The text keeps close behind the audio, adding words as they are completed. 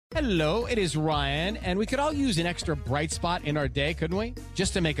Hello, it is Ryan, and we could all use an extra bright spot in our day, couldn't we?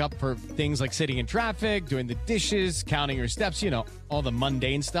 Just to make up for things like sitting in traffic, doing the dishes, counting your steps, all the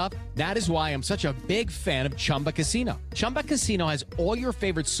mundane stuff. That is why I'm such a big fan of Chumba Casino. Chumba Casino has all your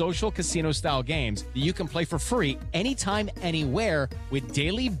favorite social casino-style games that you can play for free anytime, anywhere with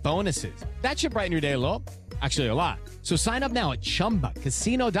daily bonuses. That should brighten your day a little. Actually, a lot. So sign up now at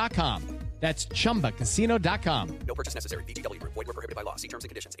ChumbaCasino.com. That's ChumbaCasino.com. No purchase necessary. VGW Group. Void where prohibited by law. See terms and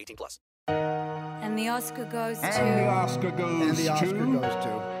conditions. 18+. And the Oscar goes to... And the Oscar goes to...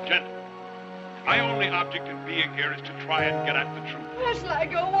 Gentlemen, my only object in being here is to try and get at the truth. Where shall I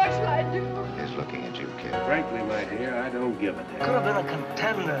go? What shall I do? He's looking at you, kid. Frankly, my dear, I don't give a damn. Could have been a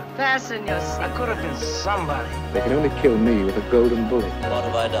contender. Fasten your seat. I could have been somebody. They can only kill me with a golden bullet. What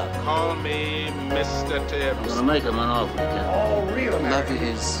have I done? Call me Mr. Tibbs. I'm gonna make him an offer. All real Love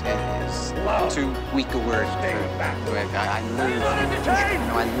Americans. is too weak a word. I loathe you.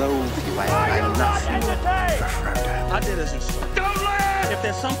 I loathe you. I love you. I did as instructed. Don't laugh! If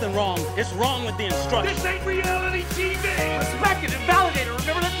there's something wrong, it's wrong with the instruction. This ain't reality TV! Respect it and validate it.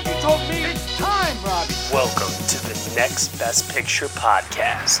 Remember that's what you told me? It's time, Robbie. Welcome to the Next Best Picture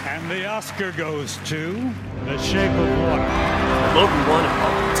podcast. And the Oscar goes to The Shape of Water. Hello, everyone, and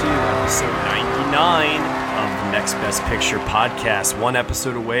welcome to episode 99 of the Next Best Picture podcast. One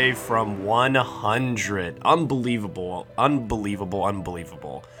episode away from 100. Unbelievable. I'm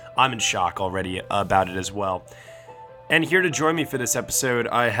in shock already about it as well. And here to join me for this episode,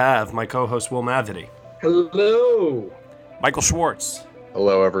 I have my co-host Will Mavity. Hello. Michael Schwartz.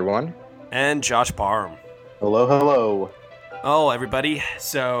 Hello, everyone. And Josh Barham. Hello. Oh, everybody.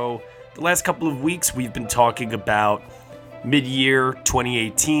 So, the last couple of weeks we've been talking about mid-year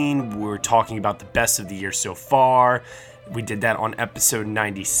 2018. We're talking about the best of the year so far. We did that on episode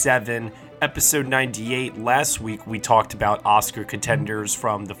 97. Episode 98, last week, we talked about Oscar contenders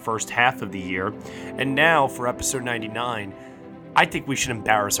from the first half of the year. And now, for episode 99, I think we should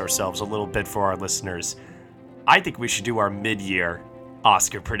embarrass ourselves a little bit for our listeners. I think we should do our mid-year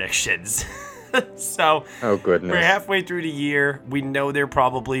Oscar predictions. So, oh goodness, we're halfway through the year. We know they're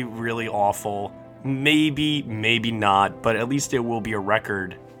probably really awful. Maybe not, but at least it will be a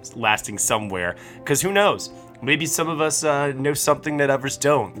record lasting somewhere. Because who knows? Maybe some of us know something that others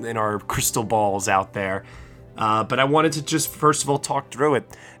don't in our crystal balls out there. But I wanted to just first of all talk through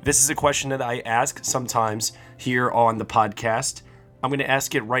it. This is a question that I ask sometimes here on the podcast. I'm going to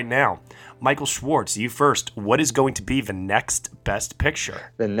ask it right now. Michael Schwartz, you first. What is going to be the next best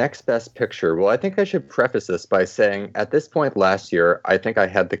picture? The next best picture. Well, I think I should preface this by saying at this point last year, I think I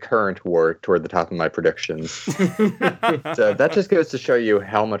had the current war toward the top of my predictions. So that just goes to show you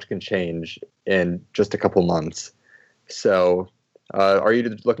how much can change in just a couple months. So are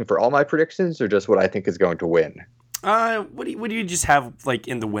you looking for all my predictions or just what I think is going to win? What do you just have like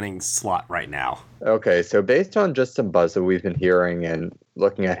in the winning slot right now? Okay, so based on just some buzz that we've been hearing and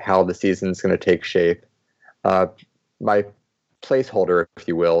looking at how the season's going to take shape, my placeholder, if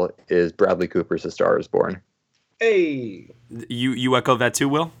you will, is Bradley Cooper's A Star Is Born. Hey. You echo that too,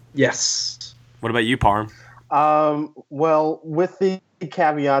 Will? Yes. What about you, Parm? Well, with the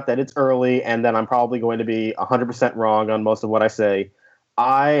caveat that it's early and then I'm probably going to be 100% wrong on most of what I say,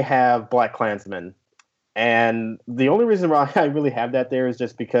 I have Black Klansman. And the only reason why I really have that there is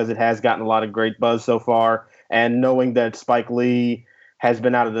just because it has gotten a lot of great buzz so far. And knowing that Spike Lee has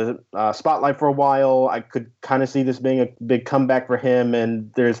been out of the spotlight for a while, I could kind of see this being a big comeback for him.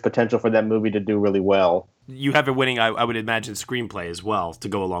 And there's potential for that movie to do really well. You have it winning, I would imagine, screenplay as well to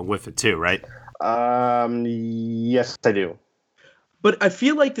go along with it too, right? Yes, I do. But I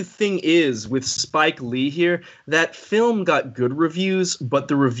feel like the thing is, with Spike Lee here, that film got good reviews, but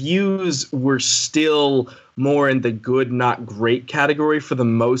the reviews were still more in the good, not great category for the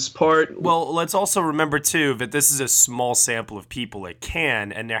most part. Well, let's also remember, too, that this is a small sample of people at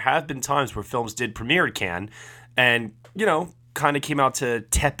Cannes, and there have been times where films did premiere at Cannes and, kind of came out to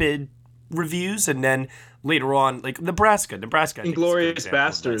tepid reviews, and then later on, like Nebraska. Inglourious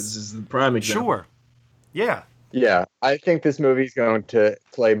Bastards is the prime example. Sure. Yeah. Yeah, I think this movie's going to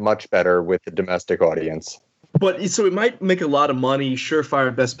play much better with the domestic audience. But so it might make a lot of money,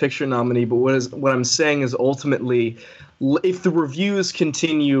 surefire Best Picture nominee. But what I'm saying is ultimately, if the reviews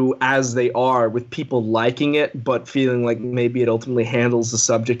continue as they are, with people liking it but feeling like maybe it ultimately handles the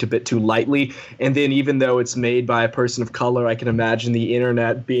subject a bit too lightly, and then even though it's made by a person of color, I can imagine the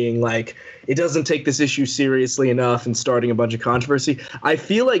internet being like, it doesn't take this issue seriously enough and starting a bunch of controversy. I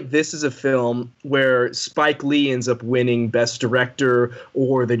feel like this is a film where Spike Lee ends up winning Best Director,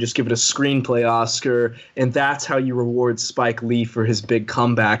 or they just give it a screenplay Oscar, and that's how you reward Spike Lee for his big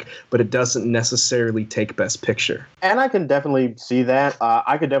comeback, but it doesn't necessarily take Best Picture. And I can definitely see that.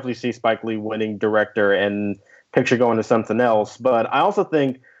 I could definitely see Spike Lee winning director and picture going to something else. But I also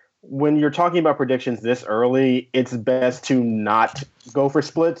think when you're talking about predictions this early, it's best to not go for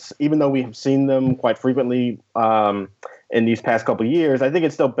splits, even though we have seen them quite frequently in these past couple of years. I think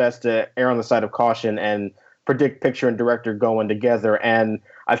it's still best to err on the side of caution and predict picture and director going together. And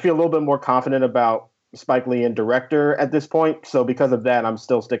I feel a little bit more confident about Spike Lee and director at this point. So because of that, I'm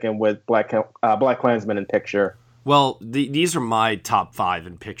still sticking with BlacKkKlansman and picture. Well, these are my top 5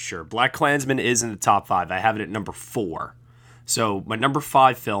 in picture. BlacKkKlansman is in the top 5. I have it at number 4. So my number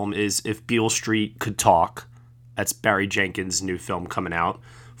 5 film is If Beale Street Could Talk. That's Barry Jenkins' new film coming out.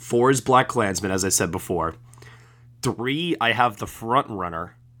 4 is BlacKkKlansman, as I said before. 3, I have The Front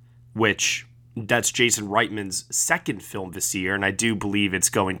Runner, which that's Jason Reitman's second film this year, and I do believe it's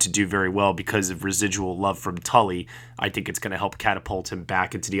going to do very well because of residual love from Tully. I think it's going to help catapult him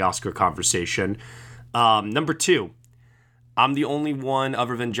back into the Oscar conversation. Number 2, I'm the only one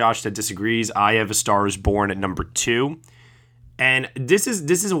other than Josh that disagrees. I have A Star Is Born at number 2. And this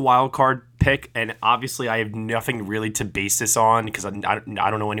is a wild card pick, and obviously I have nothing really to base this on because I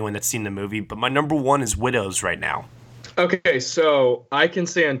don't know anyone that's seen the movie. But my number 1 is Widows right now. Okay, so I can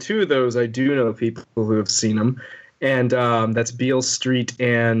say on 2 of those I do know people who have seen them, and that's Beale Street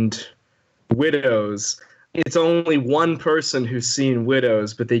and Widows. It's only one person who's seen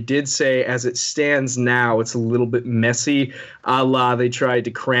Widows, but they did say as it stands now, it's a little bit messy. A la they tried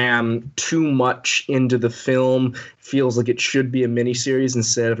to cram too much into the film. Feels like it should be a miniseries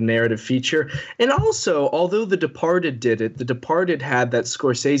instead of a narrative feature. And also, although The Departed did it, The Departed had that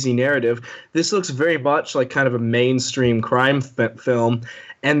Scorsese narrative. This looks very much like kind of a mainstream crime film,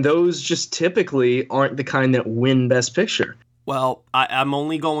 and those just typically aren't the kind that win Best Picture. Well, I'm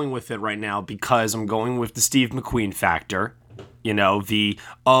only going with it right now because I'm going with the Steve McQueen factor. You know, we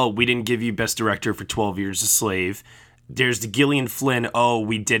didn't give you Best Director for 12 Years a Slave. There's the Gillian Flynn,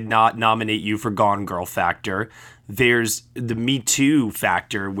 we did not nominate you for Gone Girl factor. There's the Me Too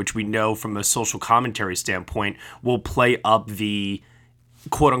factor, which we know from a social commentary standpoint will play up the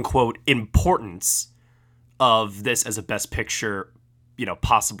quote-unquote importance of this as a Best Picture,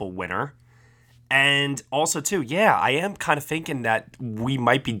 possible winner. And also, too, I am kind of thinking that we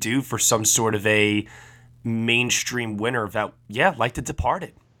might be due for some sort of a mainstream winner that, like The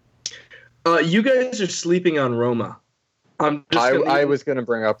Departed. You guys are sleeping on Roma. I was going to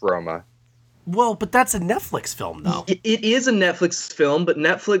bring up Roma. Well, but that's a Netflix film, though. It is a Netflix film, but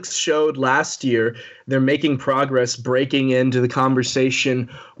Netflix showed last year they're making progress breaking into the conversation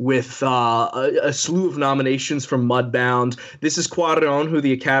with a slew of nominations from Mudbound. This is Cuarón, who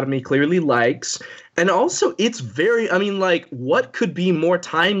the Academy clearly likes. And also, it's what could be more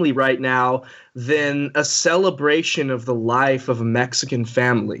timely right now than a celebration of the life of a Mexican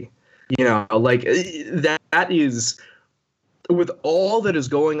family? That is... With all that is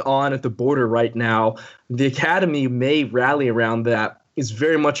going on at the border right now, the Academy may rally around that. Is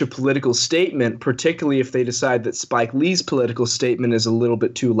very much a political statement, particularly if they decide that Spike Lee's political statement is a little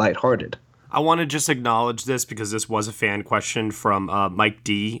bit too lighthearted. I want to just acknowledge this because this was a fan question from Mike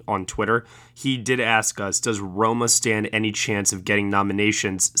D on Twitter. He did ask us, does Roma stand any chance of getting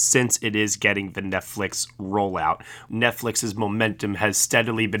nominations since it is getting the Netflix rollout? Netflix's momentum has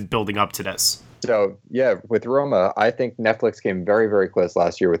steadily been building up to this. So, with Roma, I think Netflix came very, very close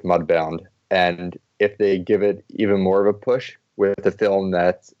last year with Mudbound. And if they give it even more of a push with a film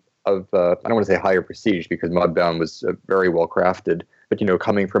that's of, I don't want to say higher prestige because Mudbound was very well crafted, but,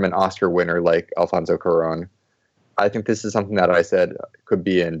 coming from an Oscar winner like Alfonso Cuarón, I think this is something that I said could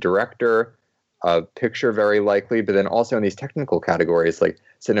be in director, picture very likely, but then also in these technical categories like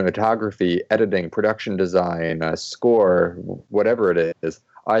cinematography, editing, production design, score, whatever it is.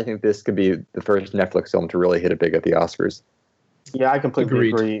 I think this could be the first Netflix film to really hit it big at the Oscars. Yeah, I completely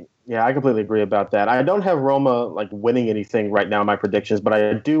agree. Yeah, I completely agree about that. I don't have Roma winning anything right now in my predictions, but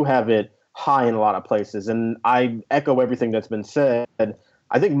I do have it high in a lot of places. And I echo everything that's been said.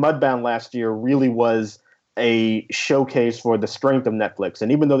 I think Mudbound last year really was a showcase for the strength of Netflix.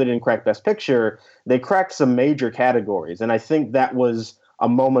 And even though they didn't crack Best Picture, they cracked some major categories. And I think that was a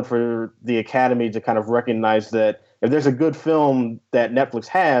moment for the Academy to kind of recognize that if there's a good film that Netflix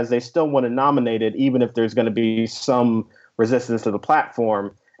has, they still want to nominate it, even if there's going to be some resistance to the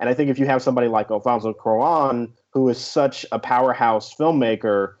platform. And I think if you have somebody like Alfonso Cuarón, who is such a powerhouse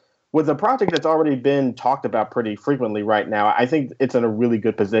filmmaker, with a project that's already been talked about pretty frequently right now, I think it's in a really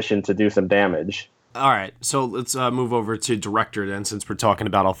good position to do some damage. All right, so let's move over to director then, since we're talking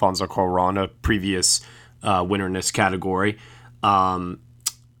about Alfonso Cuarón, a previous winner in this category.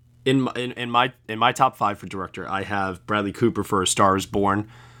 In my top 5 for director, I have Bradley Cooper for A Star Is Born.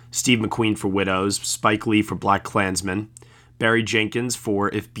 Steve McQueen for Widows, Spike Lee for Black Klansman, Barry Jenkins for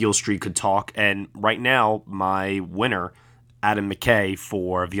If Beale Street Could Talk, and right now, my winner, Adam McKay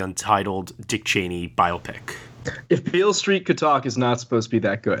for the untitled Dick Cheney biopic. If Beale Street Could Talk is not supposed to be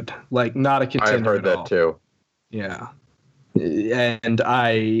that good. Like, not a contender. I've heard that too. Yeah. And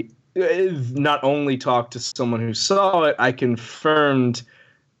I not only talked to someone who saw it, I confirmed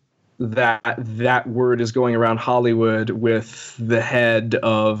that word is going around Hollywood with the head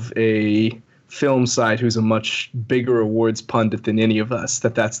of a film site who's a much bigger awards pundit than any of us,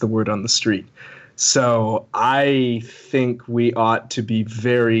 that's the word on the street. So I think we ought to be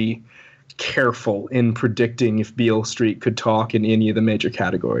very careful in predicting if Beale Street could talk in any of the major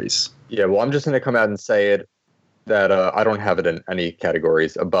categories. Yeah, well, I'm just going to come out and say it that I don't have it in any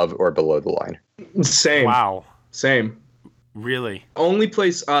categories above or below the line. Same. Wow. Same. Really? Only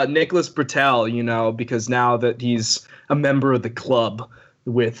place Nicholas Britell, because now that he's a member of the club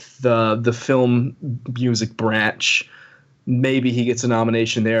with the film music branch, maybe he gets a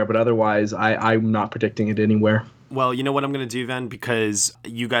nomination there, but otherwise I'm not predicting it anywhere. Well, you know what I'm going to do then? Because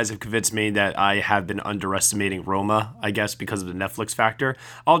you guys have convinced me that I have been underestimating Roma, I guess, because of the Netflix factor.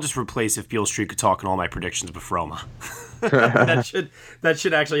 I'll just replace If Beale Street Could Talk in all my predictions with Roma. that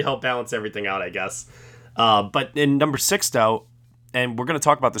should actually help balance everything out, I guess. But in number 6, though, and we're going to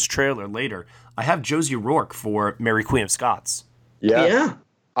talk about this trailer later, I have Josie Rourke for Mary Queen of Scots. Yeah.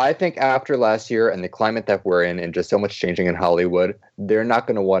 I think after last year and the climate that we're in and just so much changing in Hollywood, they're not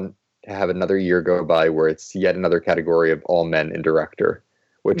going to want to have another year go by where it's yet another category of all men in director,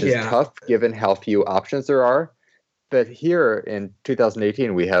 which is tough given how few options there are. But here in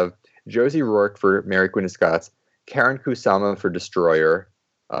 2018, we have Josie Rourke for Mary Queen of Scots, Karen Kusama for Destroyer,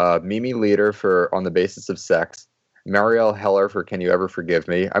 Mimi Leader for On the Basis of Sex, Marielle Heller for Can You Ever Forgive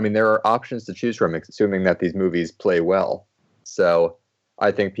Me? I mean, there are options to choose from, assuming that these movies play well. So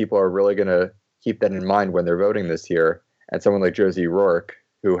I think people are really going to keep that in mind when they're voting this year. And someone like Josie Rourke,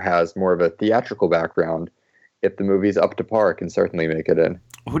 who has more of a theatrical background, if the movie's up to par, can certainly make it in.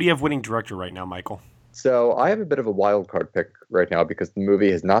 Who do you have winning director right now, Michael? So I have a bit of a wild card pick right now because the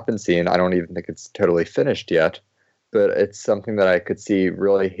movie has not been seen. I don't even think it's totally finished yet, but it's something that I could see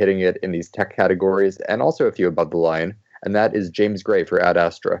really hitting it in these tech categories and also a few above the line, and that is James Gray for Ad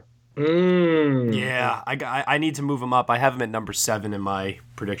Astra. Yeah, I need to move him up. I have him at number 7 in my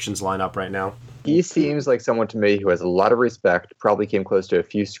predictions lineup right now. He seems like someone to me who has a lot of respect, probably came close to a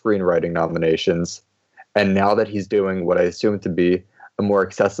few screenwriting nominations, and now that he's doing what I assume to be a more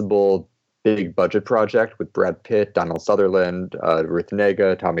accessible, big budget project with Brad Pitt, Donald Sutherland, Ruth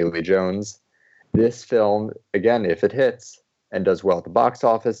Negga, Tommy Lee Jones, this film, again, if it hits and does well at the box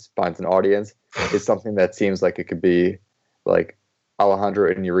office, finds an audience, is something that seems like it could be like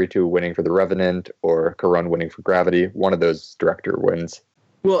Alejandro Iñárritu winning for The Revenant or Cuarón winning for Gravity. One of those director wins.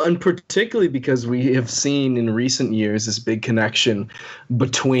 Well, and particularly because we have seen in recent years this big connection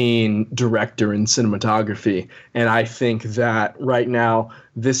between director and cinematography. And I think that right now,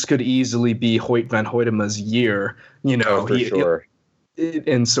 this could easily be Hoyt van Hoytema's year. Sure.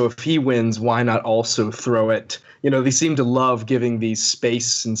 And so if he wins, why not also throw it? They seem to love giving these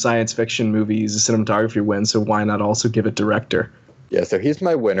space and science fiction movies a cinematography win, so why not also give it director? Yeah, so he's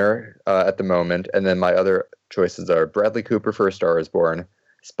my winner at the moment. And then my other choices are Bradley Cooper for A Star is Born,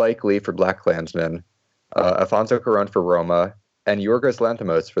 Spike Lee for Black Klansman, Alfonso Cuarón for Roma, and Yorgos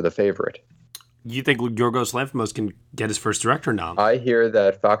Lanthimos for The Favorite. You think Yorgos Lanthimos can get his first director nom? I hear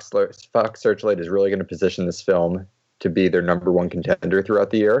that Fox Searchlight is really going to position this film to be their number one contender throughout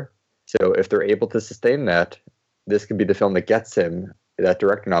the year. So if they're able to sustain that, this could be the film that gets him that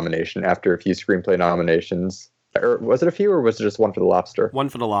director nomination after a few screenplay nominations. Or was it a few, or was it just one for The Lobster? One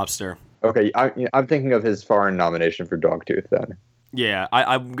for The Lobster. Okay, I'm thinking of his foreign nomination for Dogtooth then. Yeah,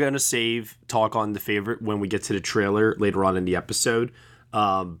 I'm going to save talk on The Favorite when we get to the trailer later on in the episode.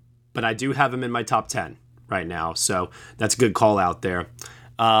 But I do have him in my top 10 right now, so that's a good call out there.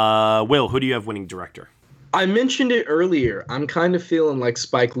 Will, who do you have winning director? I mentioned it earlier. I'm kind of feeling like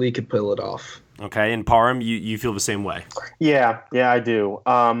Spike Lee could pull it off. Okay, and Parham, you feel the same way? Yeah, I do.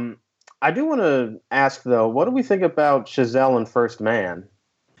 I do want to ask, though, what do we think about Chazelle and First Man?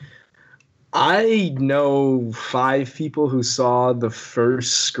 I know 5 people who saw the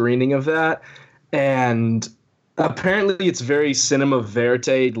first screening of that, and apparently it's very cinema verite,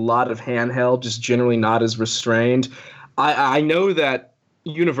 a lot of handheld, just generally not as restrained. I know that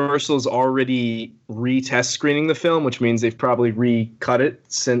Universal's already retest screening the film, which means they've probably recut it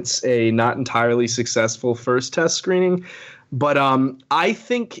since a not entirely successful first test screening. But I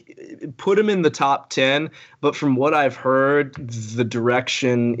think put him in the top 10. But from what I've heard, the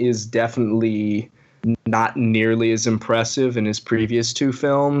direction is definitely not nearly as impressive in his previous two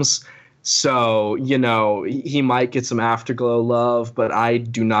films. So, he might get some Afterglow love, but I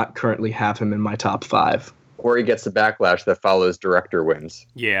do not currently have him in my top 5. Or he gets the backlash that follows director wins.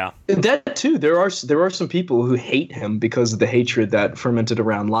 Yeah. That too. There are some people who hate him because of the hatred that fermented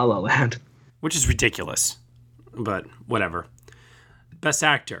around La La Land. Which is ridiculous. But whatever. Best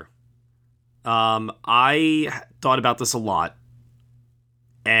Actor. I thought about this a lot.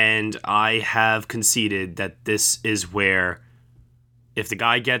 And I have conceded that this is where, if the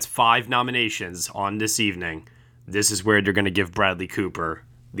guy gets 5 nominations on this evening, this is where they're going to give Bradley Cooper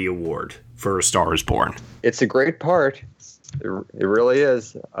the award for A Star is Born. It's a great part. It really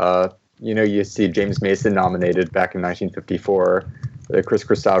is. You see James Mason nominated back in 1954. The Chris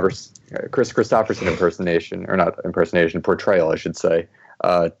Christopherson portrayal, I should say,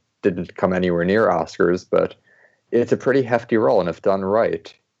 didn't come anywhere near Oscars, but it's a pretty hefty role, and if done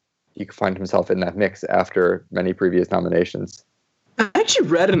right, he could find himself in that mix after many previous nominations. I actually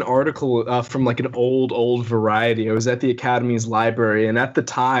read an article from like an old Variety. I was at the Academy's library, and at the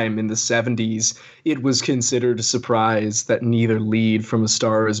time in the 70s, it was considered a surprise that neither lead from A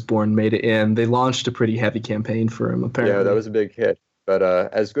Star is Born made it in. They launched a pretty heavy campaign for him, apparently. Yeah, that was a big hit. But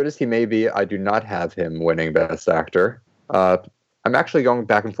as good as he may be, I do not have him winning Best Actor. I'm actually going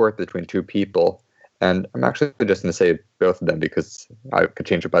back and forth between two people, and I'm actually just going to say both of them because I could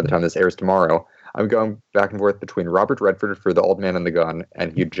change it by the time this airs tomorrow. I'm going back and forth between Robert Redford for The Old Man and the Gun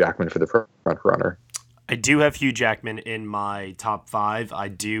and Hugh Jackman for The Front Runner. I do have Hugh Jackman in my top 5. I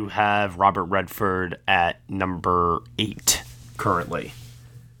do have Robert Redford at number 8 currently.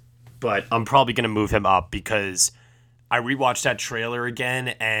 But I'm probably going to move him up because I rewatched that trailer again,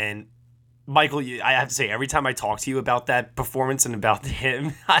 and Michael, I have to say, every time I talk to you about that performance and about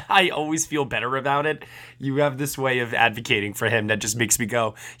him, I always feel better about it. You have this way of advocating for him that just makes me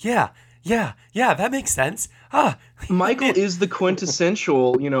go, yeah, that makes sense. Michael is the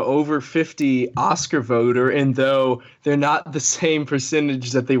quintessential, over 50 Oscar voter, and though they're not the same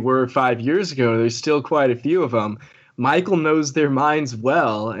percentage that they were 5 years ago, there's still quite a few of them. Michael knows their minds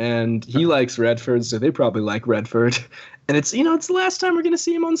well, and he likes Redford, so they probably like Redford. And it's the last time we're going to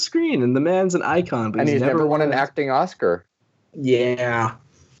see him on screen, and the man's an icon. But and he's never won an acting Oscar. Yeah,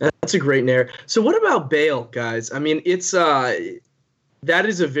 that's a great narrative. So what about Bale, guys? I mean, it's that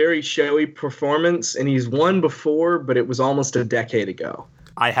is a very showy performance, and he's won before, but it was almost a decade ago.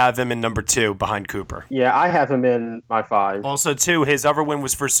 I have him in number 2 behind Cooper. Yeah, I have him in my 5. Also, too, his other win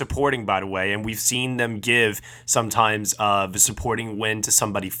was for supporting, by the way, and we've seen them give sometimes the supporting win to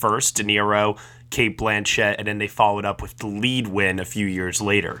somebody first, De Niro, Cate Blanchett, and then they followed up with the lead win a few years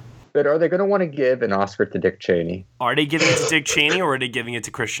later. But are they going to want to give an Oscar to Dick Cheney? Are they giving it to Dick Cheney, or are they giving it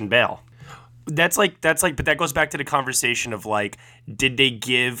to Christian Bale? But that goes back to the conversation of did they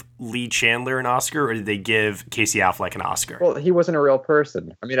give Lee Chandler an Oscar or did they give Casey Affleck an Oscar? Well, he wasn't a real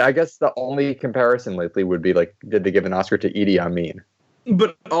person. I mean, I guess the only comparison lately would be did they give an Oscar to Idi Amin?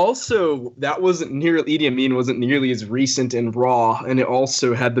 But also, Idi Amin wasn't nearly as recent and raw, and it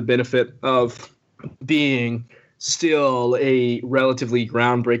also had the benefit of being still a relatively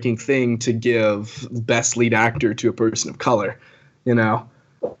groundbreaking thing to give Best Lead Actor to a person of color,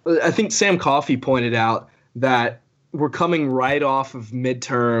 I think Sam Coffey pointed out that we're coming right off of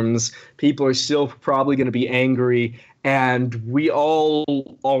midterms. People are still probably going to be angry. And we all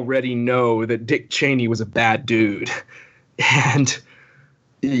already know that Dick Cheney was a bad dude. And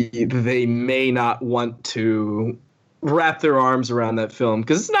they may not want to wrap their arms around that film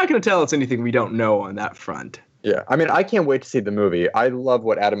because it's not going to tell us anything we don't know on that front. Yeah, I mean, I can't wait to see the movie. I love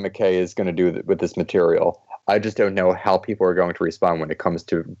what Adam McKay is going to do with this material. I just don't know how people are going to respond when it comes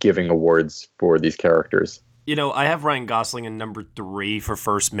to giving awards for these characters. I have Ryan Gosling in number 3 for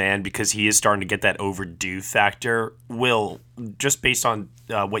First Man because he is starting to get that overdue factor. Will, just based on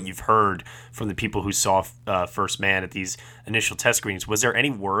what you've heard from the people who saw First Man at these initial test screenings, was there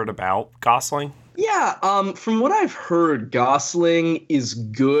any word about Gosling? Yeah, from what I've heard, Gosling is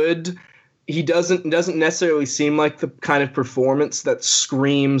good. He doesn't necessarily seem like the kind of performance that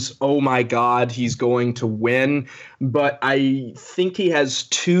screams, oh my God, he's going to win. But I think he has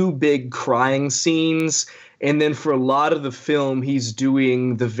 2 big crying scenes. And then for a lot of the film, he's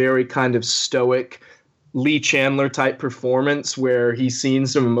doing the very kind of stoic Lee Chandler type performance where he's seen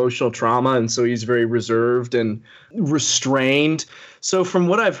some emotional trauma. And so he's very reserved and restrained. So from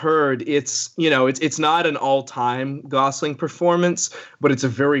what I've heard, it's not an all-time Gosling performance, but it's a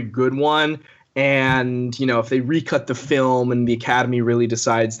very good one. And, if they recut the film and the Academy really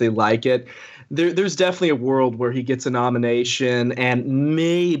decides they like it, there's definitely a world where he gets a nomination. And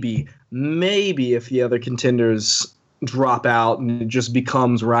maybe if the other contenders drop out and it just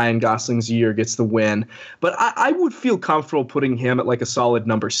becomes Ryan Gosling's year, gets the win. But I would feel comfortable putting him at like a solid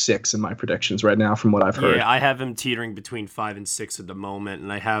number 6 in my predictions right now from what I've heard. Yeah, I have him teetering between 5 and 6 at the moment,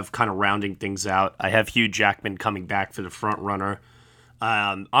 and I have kind of rounding things out. I have Hugh Jackman coming back for the front runner.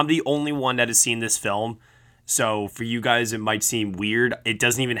 I'm the only one that has seen this film, so for you guys it might seem weird. It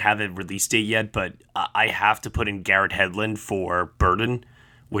doesn't even have a release date yet, but I have to put in Garrett Hedlund for Burden,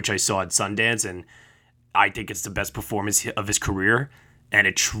 which I saw at Sundance, and I think it's the best performance of his career, and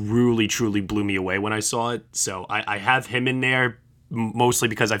it truly, truly blew me away when I saw it. So I have him in there mostly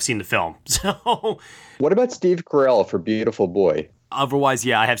because I've seen the film. So, what about Steve Carell for Beautiful Boy? Otherwise,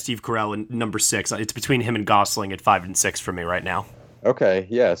 yeah, I have Steve Carell in number 6. It's between him and Gosling at 5 and 6 for me right now. Okay,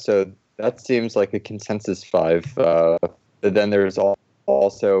 yeah, so that seems like a consensus 5. But then there's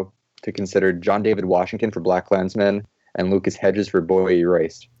also to consider John David Washington for BlacKkKlansman and Lucas Hedges for Boy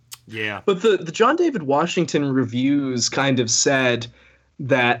Erased. Yeah. But the John David Washington reviews kind of said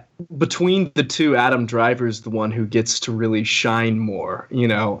that between the two, Adam Driver's the one who gets to really shine more,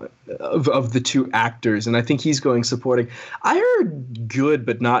 of the two actors. And I think he's going supporting. I heard good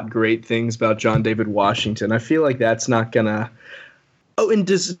but not great things about John David Washington. I feel like that's not going to... Oh, and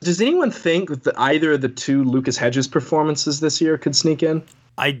does anyone think that either of the two Lucas Hedges performances this year could sneak in?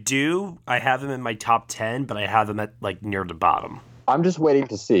 I do. I have him in my top 10, but I have him at near the bottom. I'm just waiting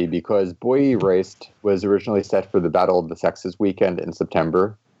to see because Boy Erased was originally set for the Battle of the Sexes weekend in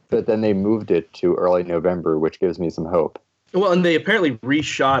September, but then they moved it to early November, which gives me some hope. Well, and they apparently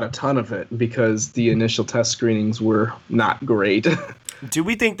reshot a ton of it because the initial test screenings were not great. Do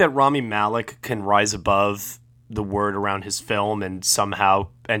we think that Rami Malek can rise above the word around his film and somehow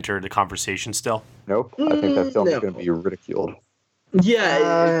enter the conversation still? Nope. I think that film is going to be ridiculed.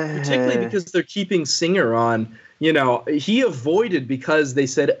 Yeah, particularly because they're keeping Singer on. He avoided, because they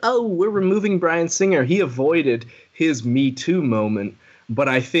said, oh, we're removing Bryan Singer. He avoided his Me Too moment. But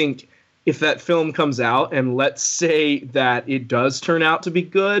I think if that film comes out and let's say that it does turn out to be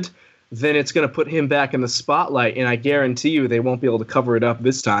good, then it's going to put him back in the spotlight. And I guarantee you they won't be able to cover it up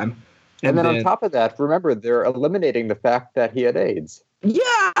this time. And then on top of that, remember, they're eliminating the fact that he had AIDS.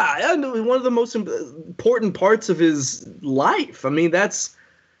 Yeah, one of the most important parts of his life. I mean, that's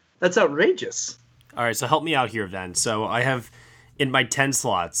outrageous. All right, so help me out here then. So I have, in my 10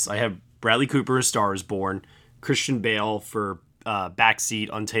 slots, I have Bradley Cooper, A Star is Born, Christian Bale for Backseat,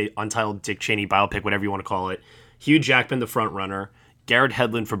 Untitled Dick Cheney biopic, whatever you want to call it, Hugh Jackman, The Front Runner, Garrett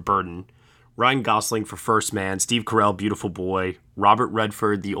Hedlund for Burden, Ryan Gosling for First Man, Steve Carell, Beautiful Boy, Robert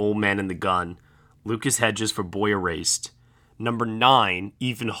Redford, The Old Man and the Gun, Lucas Hedges for Boy Erased, number 9,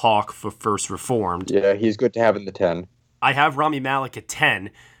 Ethan Hawke for First Reformed. Yeah, he's good to have in the 10. I have Rami Malek at 10.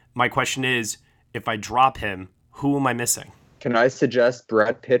 My question is, if I drop him, who am I missing? Can I suggest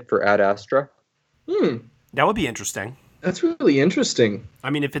Brad Pitt for Ad Astra? That would be interesting. That's really interesting. I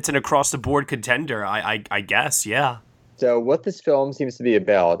mean, if it's an across-the-board contender, I guess, yeah. So what this film seems to be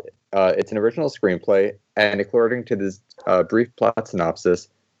about, it's an original screenplay, and according to this brief plot synopsis,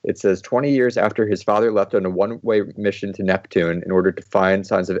 it says 20 years after his father left on a one-way mission to Neptune in order to find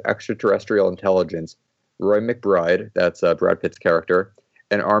signs of extraterrestrial intelligence, Roy McBride, that's Brad Pitt's character,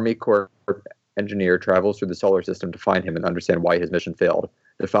 an Army Corps engineer travels through the solar system to find him and understand why his mission failed.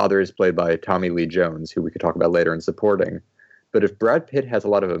 The father is played by Tommy Lee Jones, who we could talk about later in supporting. But if Brad Pitt has a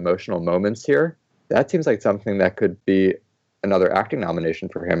lot of emotional moments here, that seems like something that could be another acting nomination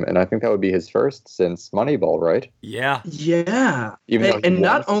for him, and I think that would be his first since Moneyball, right? Yeah. Yeah. Even though he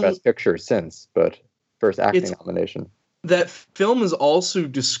won for Best Picture since, but first acting nomination. That film is also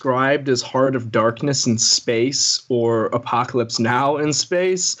described as Heart of Darkness in space or Apocalypse Now in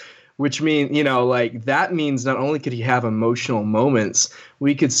space, which means, that means not only could he have emotional moments,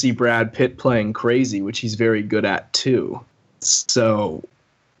 we could see Brad Pitt playing crazy, which he's very good at too. So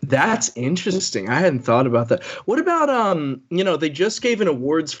that's interesting. I hadn't thought about that. What about, they just gave an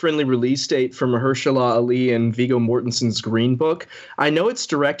awards-friendly release date for Mahershala Ali and Viggo Mortensen's Green Book. I know it's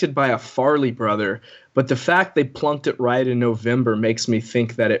directed by a Farley brother, but the fact they plunked it right in November makes me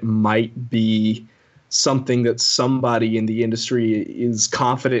think that it might be something that somebody in the industry is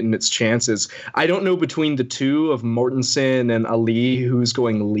confident in its chances. I don't know between the two of Mortensen and Ali who's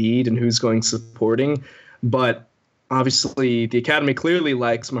going lead and who's going supporting, but obviously the Academy clearly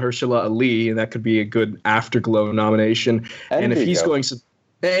likes Mahershala Ali, and that could be a good Afterglow nomination. And if Viggo. he's going to,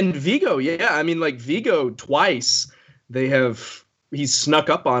 and Viggo, yeah, I mean, Viggo twice, he's snuck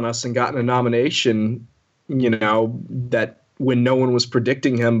up on us and gotten a nomination, that when no one was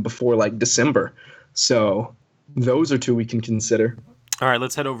predicting him before December. So those are two we can consider. All right,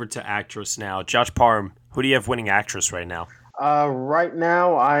 let's head over to actress now. Josh Parham, who do you have winning actress right now? Right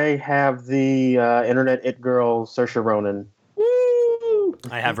now, I have the internet it girl, Saoirse Ronan. Woo!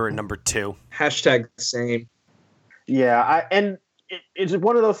 I have her at number 2. Hashtag same. Yeah, it's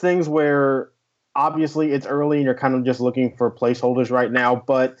one of those things where obviously it's early and you're kind of just looking for placeholders right now.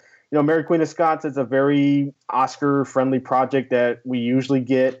 But Mary Queen of Scots is a very Oscar-friendly project that we usually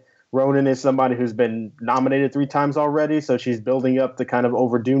get. Ronan is somebody who's been nominated 3 times already, so she's building up the kind of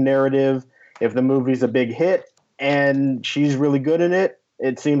overdue narrative. If the movie's a big hit and she's really good in it,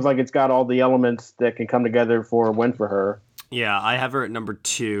 it seems like it's got all the elements that can come together for a win for her. Yeah, I have her at number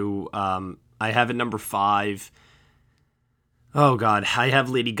 2. I have at number 5. Oh, God. I have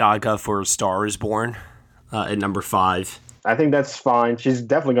Lady Gaga for A Star Is Born at number 5. I think that's fine. She's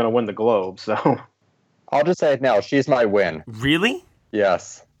definitely going to win the Globe, so. I'll just say it now. She's my win. Really?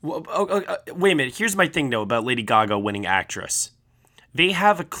 Yes. Well, wait a minute. Here's my thing, though, about Lady Gaga winning actress. They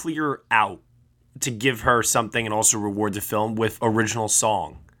have a clear out to give her something and also reward the film with original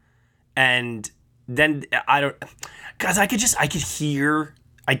song. And then because I can just hear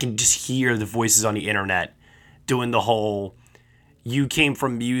the voices on the internet doing the whole, you came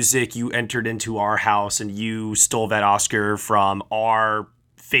from music, you entered into our house, and you stole that Oscar from our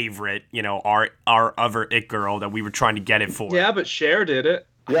favorite, our other it girl that we were trying to get it for. Yeah, but Cher did it.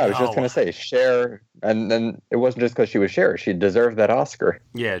 Yeah, I was just going to say Cher, and then it wasn't just because she was Cher. She deserved that Oscar.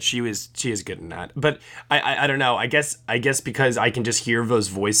 Yeah, she is good in that. But I don't know. I guess because I can just hear those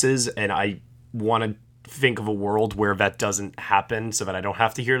voices, and I want to think of a world where that doesn't happen so that I don't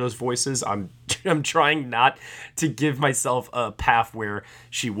have to hear those voices. I'm trying not to give myself a path where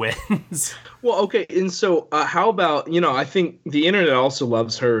she wins. Well, okay, and so how about, I think the internet also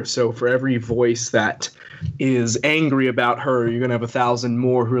loves her, so for every voice that is angry about her, you're going to have 1,000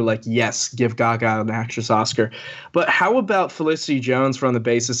 more who are like, yes, give Gaga an actress Oscar. But how about Felicity Jones for On the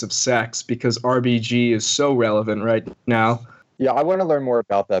Basis of Sex? Because RBG is so relevant right now. Yeah, I want to learn more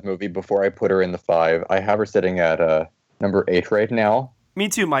about that movie before I put her in the 5. I have her sitting at number 8 right now. Me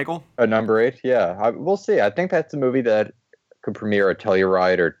too, Michael. Number 8, yeah. We'll see. I think that's a movie that could premiere at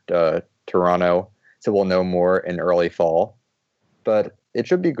Telluride or Toronto, so we'll know more in early fall. But it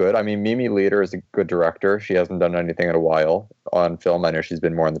should be good. I mean, Mimi Leder is a good director. She hasn't done anything in a while on film. I know she's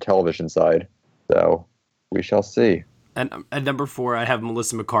been more on the television side. So we shall see. And at number 4, I have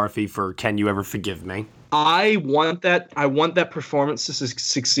Melissa McCarthy for Can You Ever Forgive Me? I want that performance to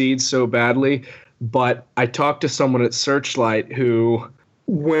succeed so badly, but I talked to someone at Searchlight who,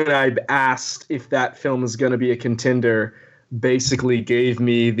 when I asked if that film is going to be a contender, basically gave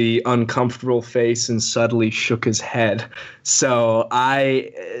me the uncomfortable face and subtly shook his head. So I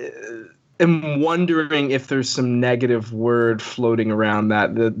am wondering if there's some negative word floating around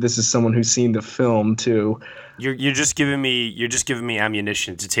that this is someone who's seen the film too. You're just giving me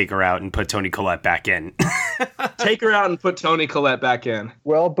ammunition to take her out and put Toni Collette back in. Take her out and put Toni Collette back in.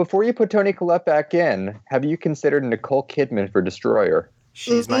 Well, before you put Toni Collette back in, have you considered Nicole Kidman for Destroyer?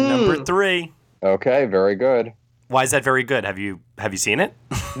 She's my number 3. Okay, very good. Why is that very good? Have you seen it?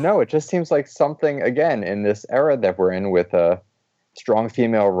 No, it just seems like something, again, in this era that we're in with strong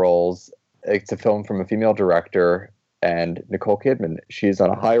female roles. It's a film from a female director, and Nicole Kidman, she's on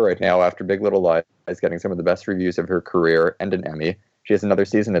a high right now after Big Little Lies, getting some of the best reviews of her career and an Emmy. She has another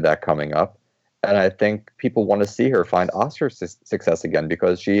season of that coming up. And I think people want to see her find Oscar success again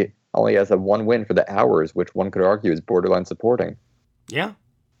because she only has a 1 win for The Hours, which one could argue is borderline supporting. Yeah.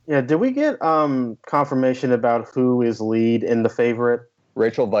 Yeah, did we get confirmation about who is lead in The Favorite?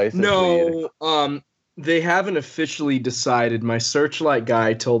 Rachel Weisz is lead. No, they haven't officially decided. My Searchlight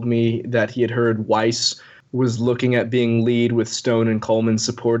guy told me that he had heard Weisz was looking at being lead with Stone and Coleman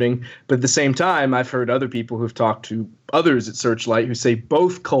supporting. But at the same time, I've heard other people who've talked to others at Searchlight who say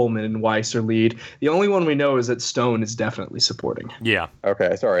both Coleman and Weisz are lead. The only one we know is that Stone is definitely supporting. Yeah.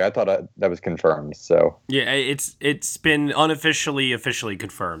 Okay, sorry. I thought that was confirmed, so. Yeah, it's been officially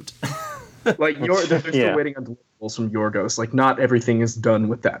confirmed. Like, they're still waiting on deliverables from Yorgos. Like, not everything is done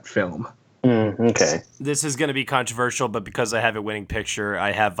with that film. Okay. This is going to be controversial, but because I have a winning picture,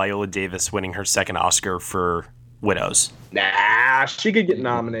 I have Viola Davis winning her second Oscar for Widows. Nah, she could get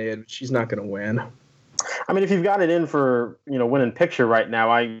nominated. She's not going to win. I mean, if you've got it in for, winning picture right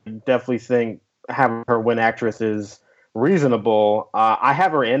now, I definitely think having her win actress is reasonable. I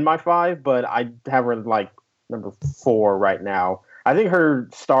have her in my 5, but I have her like number 4 right now. I think her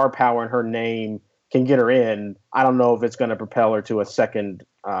star power and her name can get her in. I don't know if it's going to propel her to a second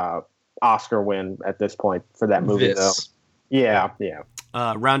Oscar win at this point for that movie, though. Yeah.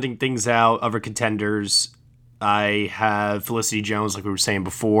 Rounding things out, other contenders, I have Felicity Jones, like we were saying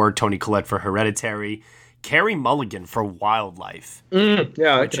before, Toni Collette for Hereditary, Carey Mulligan for Wildlife.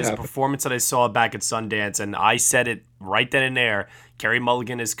 Yeah, which is a performance that I saw back at Sundance, and I said it right then and there. Carey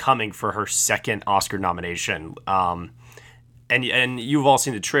Mulligan is coming for her second Oscar nomination. And you've all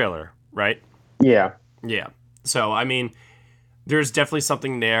seen the trailer, right? Yeah. Yeah. So, I mean, there's definitely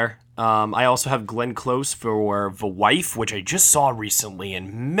something there. I also have Glenn Close for The Wife, which I just saw recently,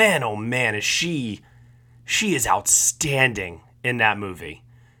 and man, oh man, is she is outstanding in that movie.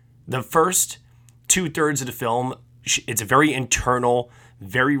 The first 2/3 of the film, it's a very internal,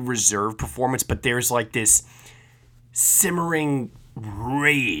 very reserved performance, but there's like this simmering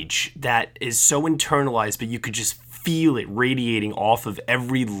rage that is so internalized, but you could just feel it radiating off of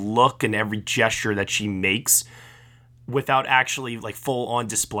every look and every gesture that she makes without actually like full on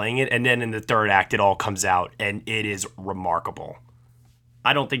displaying it. And then in the third act, it all comes out and it is remarkable.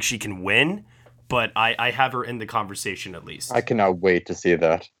 I don't think she can win, but I have her in the conversation at least. I cannot wait to see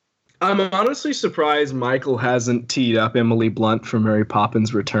that. I'm honestly surprised Michael hasn't teed up Emily Blunt for Mary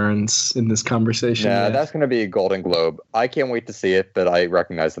Poppins Returns in this conversation. Yeah, yet. that's going to be a Golden Globe. I can't wait to see it, but I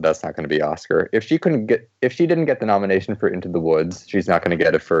recognize that that's not going to be Oscar. If she didn't get the nomination for Into the Woods, she's not going to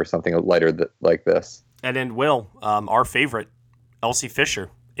get it for something lighter like this. And then our favorite, Elsie Fisher,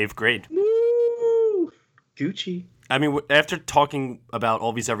 8th grade. Woo! Gucci. I mean, after talking about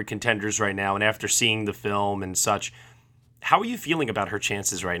all these other contenders right now, and after seeing the film and such, how are you feeling about her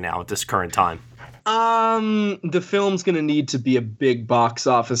chances right now at this current time? The film's going to need to be a big box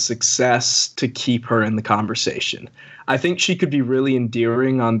office success to keep her in the conversation. I think she could be really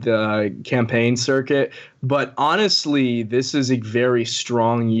endearing on the campaign circuit, but honestly, this is a very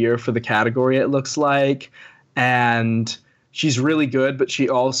strong year for the category, it looks like. And she's really good, but she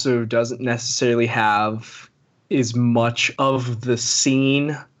also doesn't necessarily have as much of the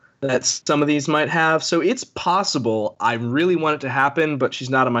scene that some of these might have. So it's possible. I really want it to happen, but she's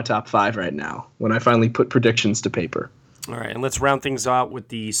not in my top 5 right now when I finally put predictions to paper. All right, and let's round things out with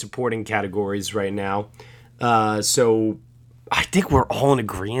the supporting categories right now. So I think we're all in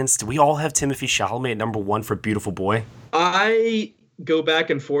agreement. Do we all have Timothée Chalamet at number 1 for Beautiful Boy? I go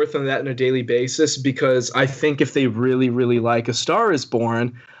back and forth on that on a daily basis because I think if they really, really like A Star is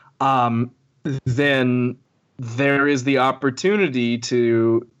Born, then there is the opportunity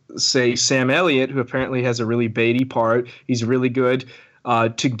to say Sam Elliott, who apparently has a really baity part. He's really good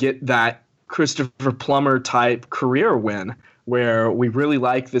to get that Christopher Plummer type career win where we really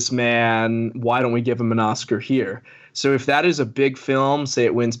like this man. Why don't we give him an Oscar here? So if that is a big film, say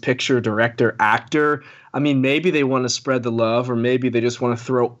it wins picture, director, actor, I mean, maybe they want to spread the love or maybe they just want to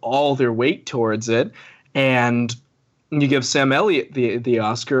throw all their weight towards it. And you give Sam Elliott the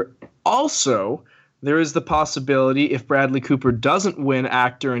Oscar. Also, there is the possibility if Bradley Cooper doesn't win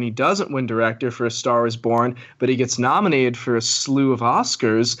actor and he doesn't win director for A Star is Born, but he gets nominated for a slew of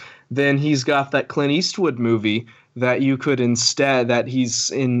Oscars, then he's got that Clint Eastwood movie that you could instead, that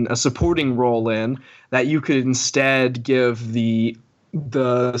he's in a supporting role in, that you could instead give the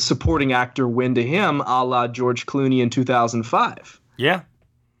supporting actor win to him, a la George Clooney in 2005. Yeah.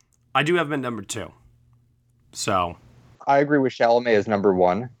 I do have him at number 2. So. I agree with Chalamet as number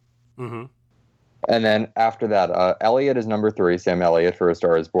 1. Mm-hmm. And then after that, Elliott is number 3, Sam Elliott for A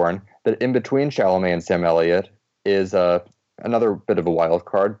Star is Born. But in between Chalamet and Sam Elliott is another bit of a wild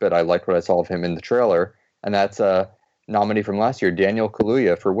card, but I liked what I saw of him in the trailer. And that's a nominee from last year, Daniel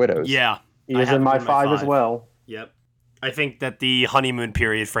Kaluuya for Widows. Yeah. He is in my 5 as well. Yep. I think that the honeymoon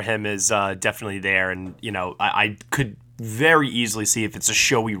period for him is definitely there. And, you know, I could very easily see if it's a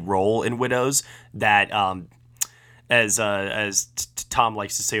showy role in Widows that, as Tom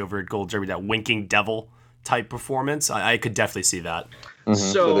likes to say over at Gold Derby, that winking devil type performance, I could definitely see that. Mm-hmm.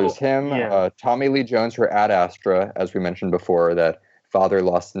 So there's him, Tommy Lee Jones for Ad Astra, as we mentioned before, that Father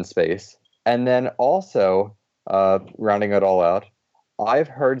Lost in Space. And then also, rounding it all out, I've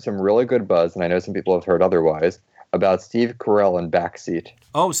heard some really good buzz, and I know some people have heard otherwise, about Steve Carell in Backseat.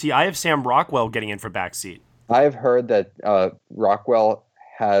 Oh, see, I have Sam Rockwell getting in for Backseat. I've heard that Rockwell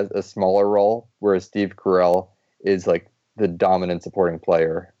has a smaller role, whereas Steve Carell is like the dominant supporting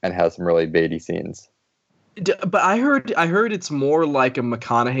player and has some really baity scenes. But I heard it's more like a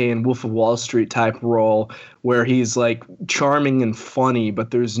McConaughey and Wolf of Wall Street type role where he's like charming and funny, but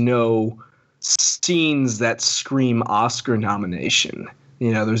there's no scenes that scream Oscar nomination.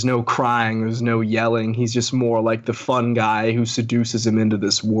 You know, there's no crying, there's no yelling. He's just more like the fun guy who seduces him into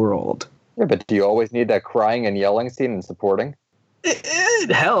this world. Yeah, but do you always need that crying and yelling scene in supporting?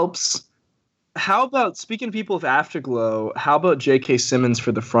 It helps. How about, speaking of people with Afterglow, how about J.K. Simmons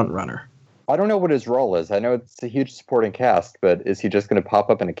for the front runner? I don't know what his role is. I know it's a huge supporting cast, but is he just going to pop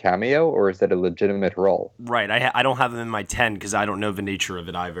up in a cameo, or is that a legitimate role? Right. I don't have him in my 10 because I don't know the nature of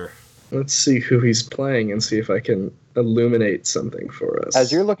it either. Let's see who he's playing and see if I can illuminate something for us.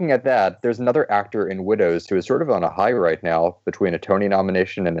 As you're looking at that, there's another actor in Widows who is sort of on a high right now between a Tony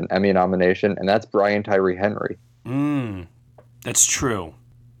nomination and an Emmy nomination, and that's Brian Tyree Henry. That's true.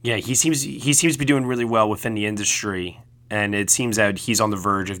 Yeah, he seems to be doing really well within the industry, and it seems that he's on the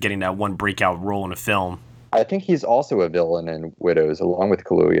verge of getting that one breakout role in a film. I think he's also a villain in Widows, along with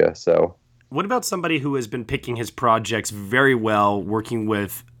Kaluuya, so... What about somebody who has been picking his projects very well, working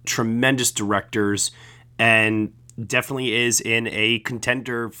with tremendous directors, and definitely is in a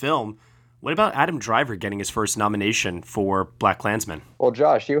contender film? What about Adam Driver getting his first nomination for BlacKkKlansman? Well,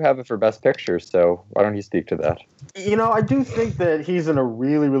 Josh, you have it for Best Picture, so why don't you speak to that? I do think that he's in a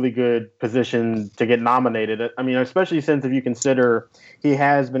really, really good position to get nominated. I mean, especially since if you consider he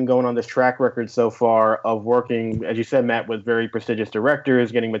has been going on this track record so far of working, as you said, Matt, with very prestigious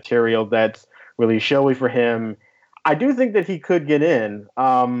directors, getting material that's really showy for him. I do think that he could get in.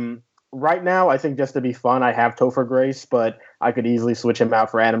 Right now, I think just to be fun, I have Topher Grace, but I could easily switch him out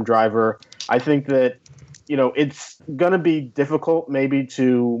for Adam Driver. I think that, it's going to be difficult maybe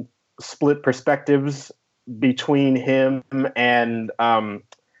to split perspectives between him and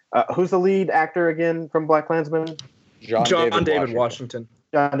who's the lead actor again from BlacKkKlansman? John David Washington.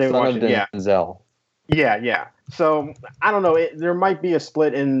 John David Washington, yeah. Denzel. Yeah. So, I don't know. There might be a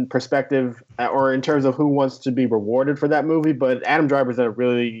split in perspective or in terms of who wants to be rewarded for that movie, but Adam Driver's in a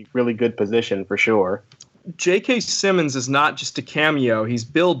really, really good position for sure. J.K. Simmons is not just a cameo. He's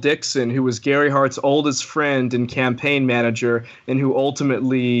Bill Dixon, who was Gary Hart's oldest friend and campaign manager, and who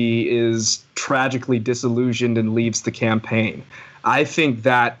ultimately is tragically disillusioned and leaves the campaign. I think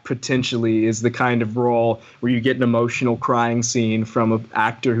that potentially is the kind of role where you get an emotional crying scene from an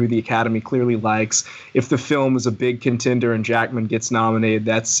actor who the Academy clearly likes. If the film is a big contender and Jackman gets nominated,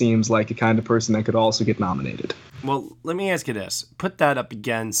 that seems like a kind of person that could also get nominated. Well, let me ask you this. Put that up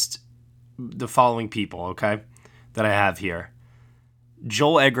against the following people, okay, that I have here.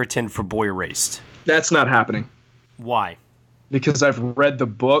 Joel Edgerton for Boy Erased. That's not happening. Why? Because I've read the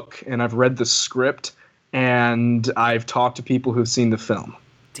book and I've read the script and I've talked to people who've seen the film.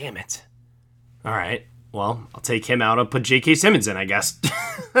 Damn it. All right. Well, I'll take him out. I'll put J.K. Simmons in, I guess.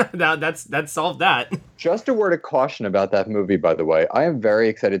 That's solved that. Just a word of caution about that movie, by the way. I am very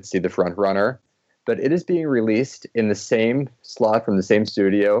excited to see The Front Runner, but it is being released in the same slot from the same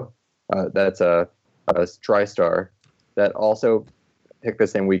studio. That's a TriStar that also picked the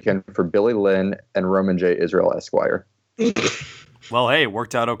same weekend for Billy Lynn and Roman J. Israel Esquire. Well, hey, it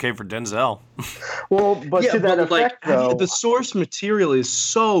worked out okay for Denzel. Well, but to that effect, though, the source material is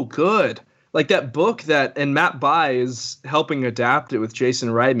so good. Like that book and Matt Bai is helping adapt it with Jason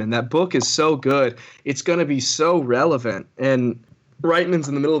Reitman. That book is so good. It's going to be so relevant. And Reitman's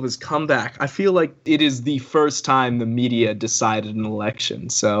in the middle of his comeback. I feel like it is the first time the media decided an election.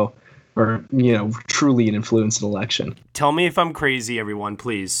 Truly influenced an election. Tell me if I'm crazy, everyone,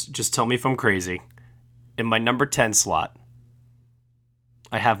 please. Just tell me if I'm crazy. In my number 10 slot,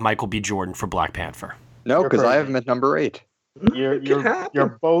 I have Michael B. Jordan for Black Panther. No, because I have him at number 8.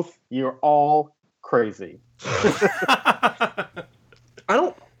 You're all crazy.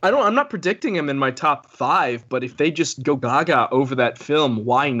 I'm not predicting him in my top 5, but if they just go gaga over that film,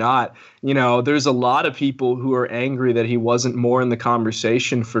 why not? There's a lot of people who are angry that he wasn't more in the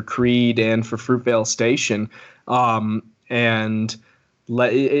conversation for Creed and for Fruitvale Station. And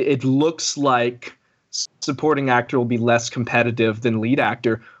it looks like supporting actor will be less competitive than lead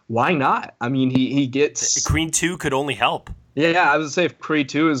actor. Why not? I mean, he gets... Creed 2 could only help. Yeah, I would say if Creed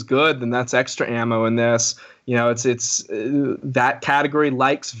 2 is good, then that's extra ammo in this. It's that category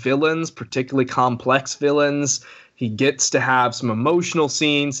likes villains, particularly complex villains. He gets to have some emotional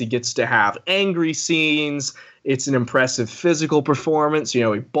scenes. He gets to have angry scenes. It's an impressive physical performance. He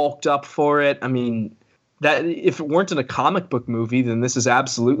bulked up for it. I mean, that if it weren't in a comic book movie, then this is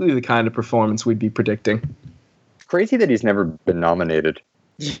absolutely the kind of performance we'd be predicting. It's crazy that he's never been nominated.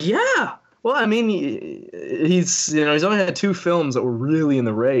 Yeah. Well, I mean, he's only had 2 films that were really in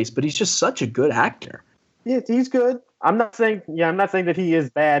the race, but he's just such a good actor. Yeah, he's good. I'm not saying that he is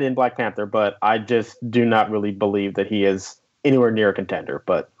bad in Black Panther, but I just do not really believe that he is anywhere near a contender.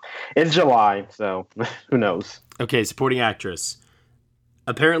 But it's July, so who knows? Okay, supporting actress.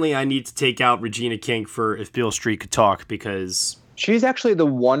 Apparently, I need to take out Regina King for If Beale Street Could Talk because she's actually the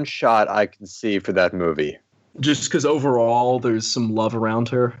one shot I can see for that movie. Just because overall there's some love around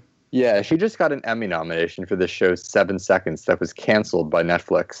her. Yeah, she just got an Emmy nomination for this show 7 Seconds that was canceled by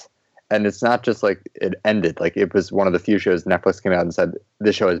Netflix. And it's not just like it ended. Like it was one of the few shows Netflix came out and said,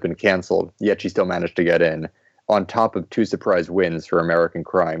 this show has been canceled, yet she still managed to get in, on top of 2 surprise wins for American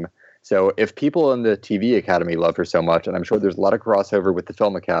Crime. So if people in the TV Academy love her so much, and I'm sure there's a lot of crossover with the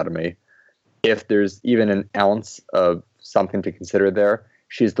Film Academy, if there's even an ounce of something to consider there,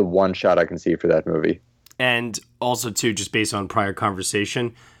 she's the one shot I can see for that movie. And also, too, just based on prior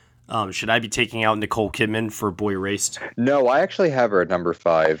conversation, should I be taking out Nicole Kidman for Boy Erased? No, I actually have her at number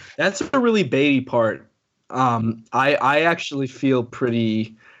 5. That's a really baity part. I actually feel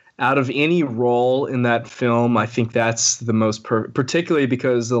pretty out of any role in that film. I think that's the most particularly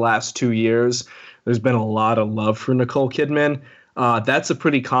because the last 2 years there's been a lot of love for Nicole Kidman. That's a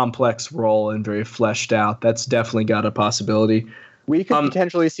pretty complex role and very fleshed out. That's definitely got a possibility. We could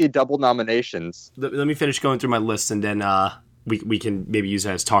potentially see double nominations. Let me finish going through my list, and then we can maybe use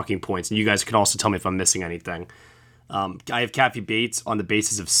that as talking points. And you guys can also tell me if I'm missing anything. I have Kathy Bates on The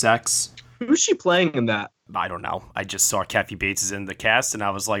Basis of Sex. Who's she playing in that? I don't know. I just saw Kathy Bates is in the cast, and I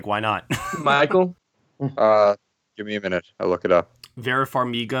was like, why not? Michael? Give me a minute. I'll look it up. Vera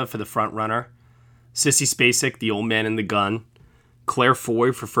Farmiga for The Front Runner. Sissy Spacek, The Old Man and the Gun. Claire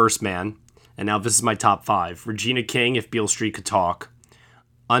Foy for First Man. And now this is my top 5. Regina King, If Beale Street Could Talk.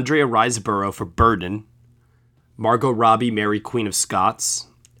 Andrea Riseborough for Burden. Margot Robbie, Mary Queen of Scots.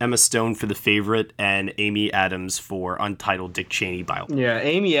 Emma Stone for The Favorite. And Amy Adams for Untitled Dick Cheney biopic. Yeah,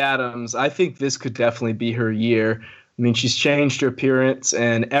 Amy Adams, I think this could definitely be her year. I mean, she's changed her appearance,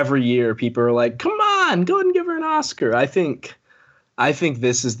 and every year people are like, come on, go ahead and give her an Oscar. I think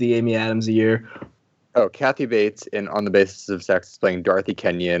this is the Amy Adams year. Oh, Kathy Bates in On the Basis of Sex is playing Dorothy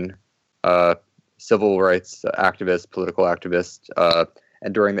Kenyon, civil rights activist, political activist,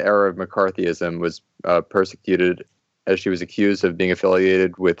 and during the era of McCarthyism was persecuted as she was accused of being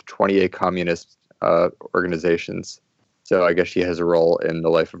affiliated with 28 communist organizations. So I guess she has a role in the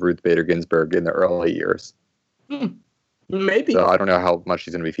life of Ruth Bader Ginsburg in the early years. Maybe. So I don't know how much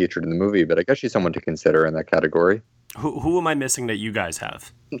she's going to be featured in the movie, but I guess she's someone to consider in that category. Who am I missing that you guys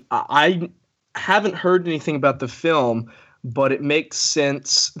have? I haven't heard anything about the film, but it makes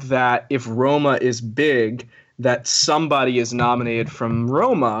sense that if Roma is big, that somebody is nominated from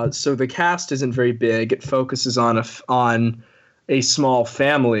Roma. So the cast isn't very big. It focuses on a small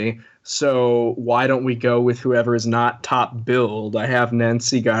family. So why don't we go with whoever is not top billed? I have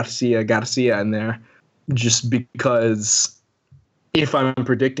Nancy Garcia in there just because if I'm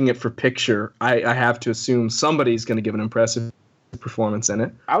predicting it for picture, I have to assume somebody's going to give an impressive performance in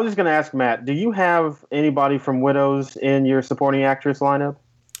it. I was just going to ask Matt, do you have anybody from Widows in your supporting actress lineup?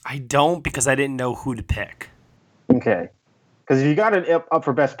 I don't, because I didn't know who to pick. Okay. Because if you got it up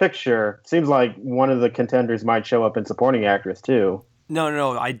for Best Picture, seems like one of the contenders might show up in supporting actress too.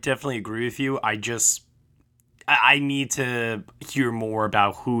 No, I definitely agree with you. I need to hear more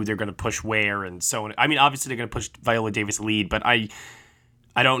about who they're going to push where and so on. I mean, obviously they're going to push Viola Davis lead, but I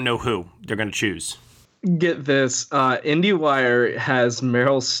don't know who they're going to choose. Get this. IndieWire has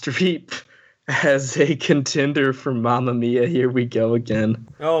Meryl Streep as a contender for Mamma Mia. Here we go again.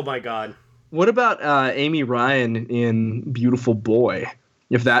 Oh, my God. What about Amy Ryan in Beautiful Boy?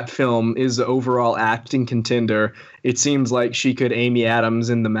 If that film is the overall acting contender, it seems like she could Amy Adams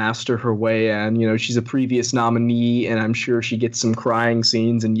in The Master her way in. You know, she's a previous nominee, and I'm sure she gets some crying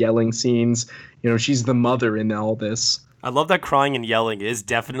scenes and yelling scenes. You know, she's the mother in all this. I love that crying and yelling is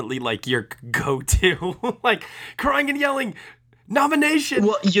definitely like your go-to. Like, crying and yelling, nomination.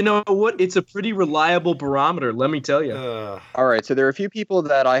 Well, you know what? It's a pretty reliable barometer, let me tell you. All right, so there are a few people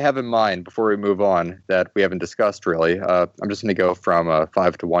that I have in mind before we move on that we haven't discussed really. I'm just going to go from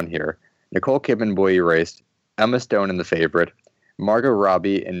 5 to 1 here. Nicole Kidman, Boy Erased, Emma Stone in The Favorite, Margot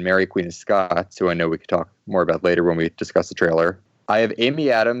Robbie in Mary Queen of Scots, who I know we could talk more about later when we discuss the trailer. I have Amy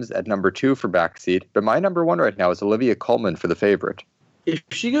Adams at number 2 for Backseat, but my number 1 right now is Olivia Colman for The Favorite. If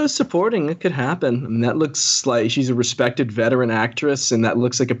she goes supporting, it could happen. I mean, that looks like she's a respected veteran actress, and that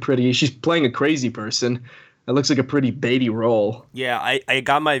looks like she's playing a crazy person. That looks like a pretty baity role. Yeah, I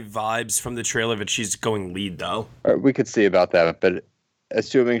got my vibes from the trailer that she's going lead, though. We could see about that, but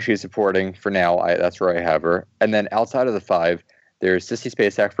assuming she's supporting for now, that's where I have her. And then outside of the 5, there's Sissy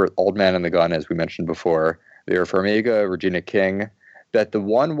Spacek for Old Man and the Gun, as we mentioned before. Vera Farmiga, Regina King. But the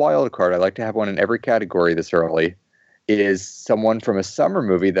one wild card, I like to have one in every category this early, is someone from a summer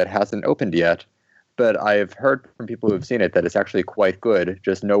movie that hasn't opened yet. But I've heard from people who have seen it that it's actually quite good.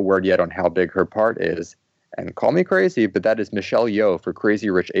 Just no word yet on how big her part is. And call me crazy, but that is Michelle Yeoh for Crazy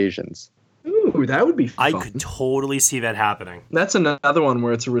Rich Asians. Ooh, that would be fun. I could totally see that happening. That's another one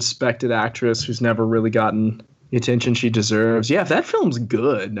where it's a respected actress who's never really gotten the attention she deserves. Yeah, if that film's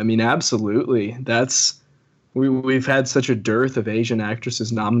good, I mean, absolutely. We've had such a dearth of Asian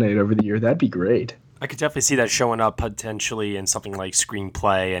actresses nominated over the year. That'd be great. I could definitely see that showing up potentially in something like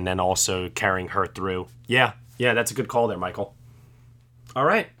screenplay and then also carrying her through. Yeah, that's a good call there, Michael. All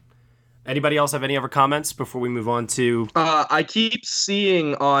right. Anybody else have any other comments before we move on to... I keep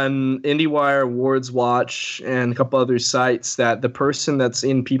seeing on IndieWire, Awards Watch, and a couple other sites that the person that's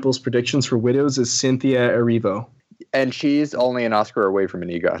in people's predictions for Widows is Cynthia Erivo. And she's only an Oscar away from an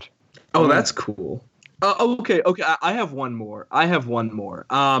EGOT. Oh, that's cool. Okay. I have one more.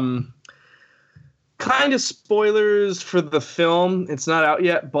 Kind of spoilers for the film. It's not out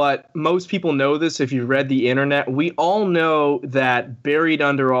yet, but most people know this if you've read the internet. We all know that buried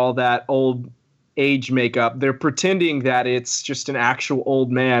under all that old age makeup, they're pretending that it's just an actual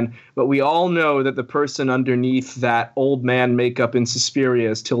old man. But we all know that the person underneath that old man makeup in Suspiria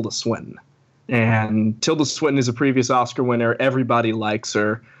is Tilda Swinton. And Tilda Swinton is a previous Oscar winner. Everybody likes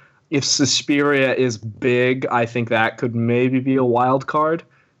her. If Suspiria is big, I think that could maybe be a wild card.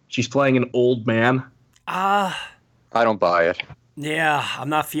 She's playing an old man. I don't buy it. Yeah, I'm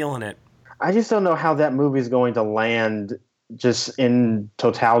not feeling it. I just don't know how that movie is going to land just in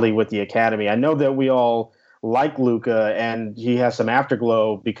totality with the Academy. I know that we all like Luca and he has some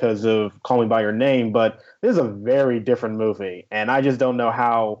afterglow because of Call Me By Your Name, but this is a very different movie. And I just don't know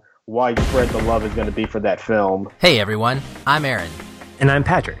how widespread the love is going to be for that film. Hey everyone, I'm Aaron. And I'm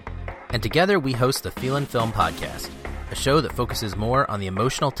Patrick. And together we host the Feelin' Film Podcast, a show that focuses more on the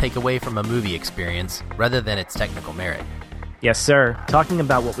emotional takeaway from a movie experience rather than its technical merit. Yes, sir. Talking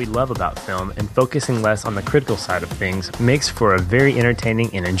about what we love about film and focusing less on the critical side of things makes for a very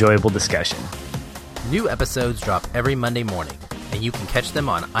entertaining and enjoyable discussion. New episodes drop every Monday morning, and you can catch them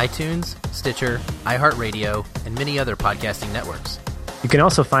on iTunes, Stitcher, iHeartRadio, and many other podcasting networks. You can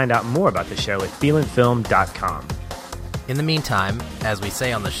also find out more about the show at feelinfilm.com. In the meantime, as we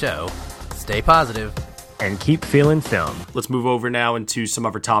say on the show, stay positive and keep feeling film. Let's move over now into some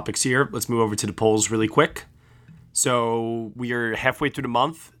other topics here. Let's move over to the polls really quick. So we are halfway through the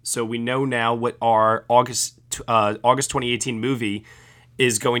month, so we know now what our August 2018 movie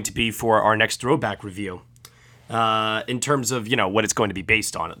is going to be for our next throwback review. In terms of, what it's going to be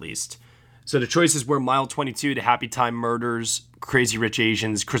based on, at least. So the choices were Mile 22, The Happy Time Murders, Crazy Rich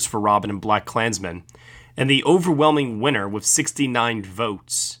Asians, Christopher Robin, and Black Klansman. And the overwhelming winner with 69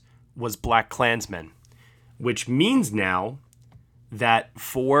 votes was Black Klansman, which means now that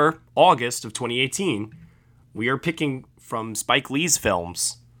for August of 2018, we are picking from Spike Lee's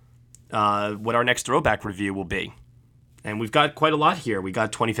films what our next throwback review will be. And we've got quite a lot here. We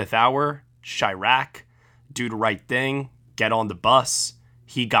got 25th Hour, Chirac, Do the Right Thing, Get on the Bus,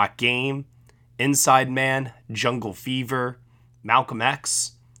 He Got Game, Inside Man, Jungle Fever, Malcolm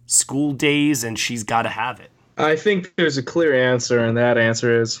X, School Days, and She's Gotta Have It. I think there's a clear answer, and that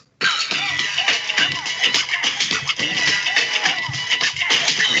answer is...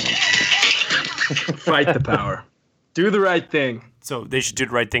 Fight the Power. Do the right thing. So they should do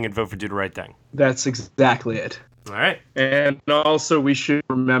the right thing and vote for Do the Right Thing. That's exactly it. All right. And also we should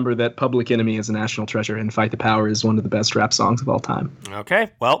remember that Public Enemy is a national treasure and Fight the Power is one of the best rap songs of all time.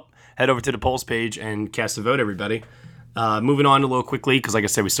 Okay. Well, head over to the polls page and cast a vote, everybody. Moving on a little quickly, because like I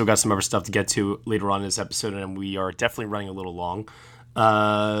said, we still got some other stuff to get to later on in this episode, and we are definitely running a little long.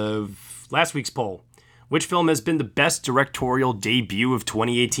 Last week's poll. Which film has been the best directorial debut of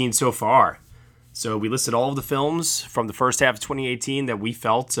 2018 so far? So we listed all of the films from the first half of 2018 that we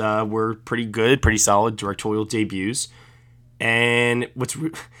felt were pretty good, pretty solid directorial debuts. And it's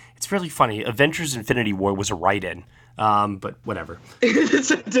really funny. Avengers Infinity War was a write-in, but whatever.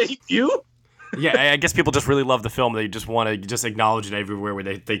 It's a debut? Yeah, I guess people just really love the film. They just want to just acknowledge it everywhere where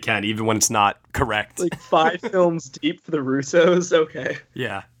they can, even when it's not correct. Like 5 films deep for the Russos? Okay.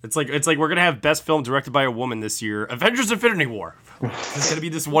 Yeah. It's like we're going to have best film directed by a woman this year. Avengers Infinity War. There's going to be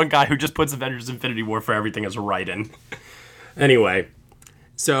this one guy who just puts Avengers Infinity War for everything as a write-in. Anyway,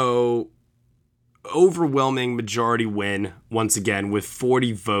 so overwhelming majority win, once again, with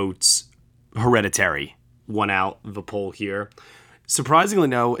 40 votes. Hereditary won out the poll here. Surprisingly,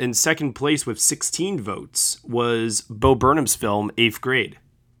 no, in second place with 16 votes was Bo Burnham's film 8th Grade,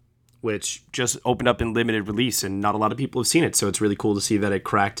 which just opened up in limited release, and not a lot of people have seen it, so it's really cool to see that it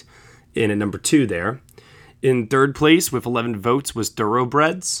cracked in at number 2 there. In third place with 11 votes was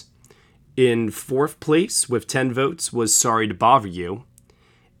Thoroughbreds. In fourth place with 10 votes was Sorry to Bother You.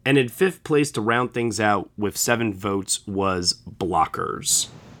 And in fifth place to round things out with 7 votes was Blockers.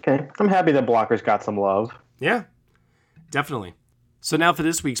 Okay, I'm happy that Blockers got some love. Yeah, definitely. So now for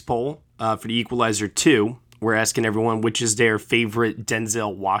this week's poll, for The Equalizer 2, we're asking everyone which is their favorite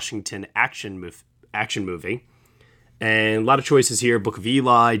Denzel Washington action movie. And a lot of choices here: Book of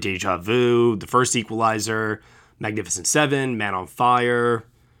Eli, Deja Vu, The First Equalizer, Magnificent Seven, Man on Fire,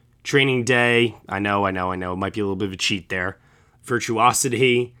 Training Day. I know. It might be a little bit of a cheat there.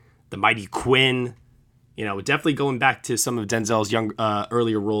 Virtuosity, The Mighty Quinn, definitely going back to some of Denzel's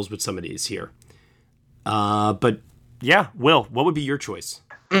earlier roles with some of these here. But yeah, Will, what would be your choice?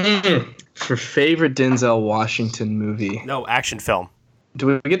 For favorite Denzel Washington movie? No, action film. Do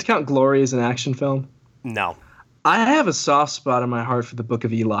we get to count Glory as an action film? No. I have a soft spot in my heart for The Book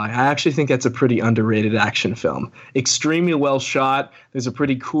of Eli. I actually think that's a pretty underrated action film. Extremely well shot. There's a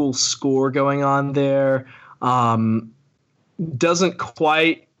pretty cool score going on there. Doesn't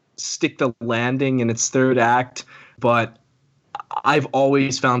quite stick the landing in its third act, but I've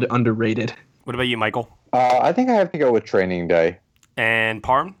always found it underrated. What about you, Michael? I think I have to go with Training Day. And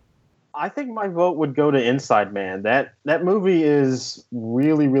Parm? I think my vote would go to Inside Man. That movie is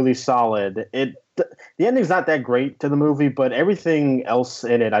really, really solid. The ending's not that great to the movie, but everything else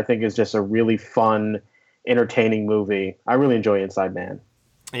in it I think is just a really fun, entertaining movie. I really enjoy Inside Man.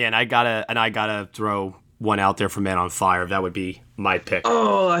 Yeah, and I gotta throw one out there for Man on Fire. That would be my pick.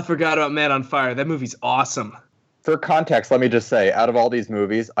 Oh, I forgot about Man on Fire. That movie's awesome. For context, let me just say, out of all these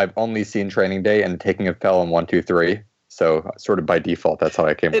movies, I've only seen Training Day and Taking of Pelham 1, 2, 3. So sort of by default, that's how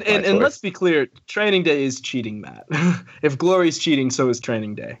I came with my choice. And let's be clear, Training Day is cheating, Matt. If Glory's cheating, so is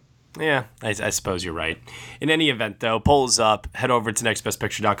Training Day. Yeah, I suppose you're right. In any event, though, polls up. Head over to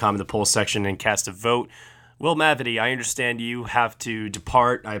nextbestpicture.com in the poll section and cast a vote. Will Mavity, I understand you have to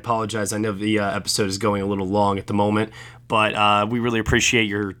depart. I apologize. I know the episode is going a little long at the moment, but we really appreciate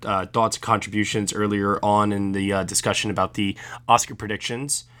your thoughts and contributions earlier on in the discussion about the Oscar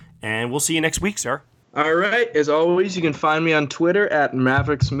predictions. And we'll see you next week, sir. All right. As always, you can find me on Twitter at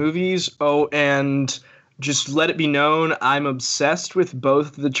Mavericks Movies. Oh, and just let it be known, I'm obsessed with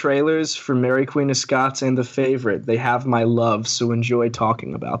both the trailers for Mary Queen of Scots and The Favorite. They have my love, so enjoy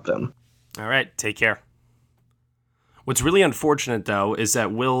talking about them. All right. Take care. What's really unfortunate, though, is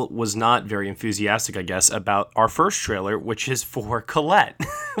that Will was not very enthusiastic, I guess, about our first trailer, which is for Colette,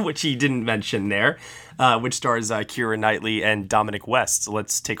 which he didn't mention there, which stars Keira Knightley and Dominic West. So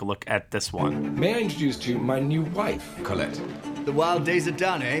let's take a look at this one. May I introduce to you my new wife, Colette? The wild days are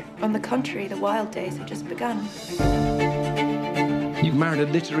done, eh? On the contrary, the wild days have just begun. You've married a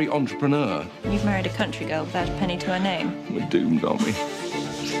literary entrepreneur. You've married a country girl without a penny to her name. We're doomed, aren't we?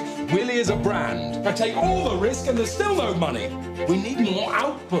 Willie is a brand. I take all the risk and there's still no money. We need more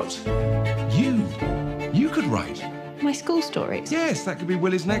output. You could write. My school stories? Yes, that could be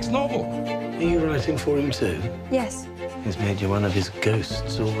Willie's next novel. Are you writing for him too? Yes. He's made you one of his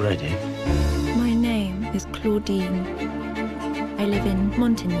ghosts already. My name is Claudine. I live in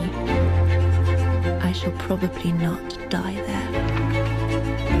Montigny. I shall probably not die there.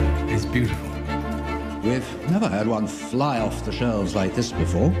 It's beautiful. We've never had one fly off the shelves like this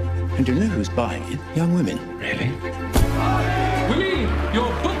before. And do you know who's buying it? Young women. Really? Willie,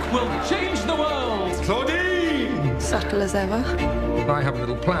 your book will change the world! Claudine! Subtle as ever. I have a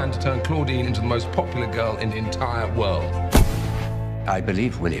little plan to turn Claudine into the most popular girl in the entire world. I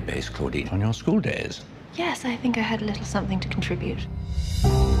believe Willie based Claudine on your school days. Yes, I think I had a little something to contribute.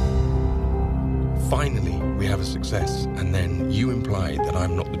 Finally, we have a success, and then you implied that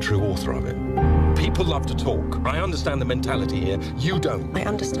I'm not the true author of it. People love to talk. I understand the mentality here. You don't. I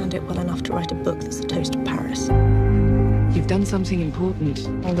understand it well enough to write a book that's a toast of Paris. You've done something important.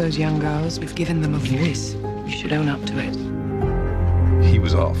 All those young girls, we've given them a voice. You should own up to it. He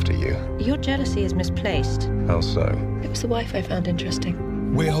was after you. Your jealousy is misplaced. How so? It was the wife I found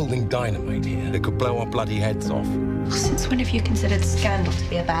interesting. We're holding dynamite here that could blow our bloody heads off. Since when have you considered scandal to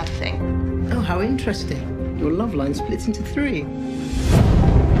be a bad thing? Oh, how interesting. Your love line splits into 3.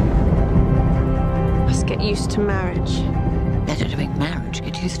 Must get used to marriage. Better to make marriage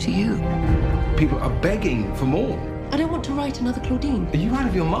get used to you. People are begging for more. I don't want to write another Claudine. Are you out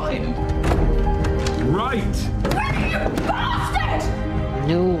of your mind? Right! You bastard!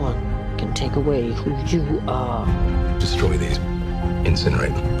 No one can take away who you are. Destroy these.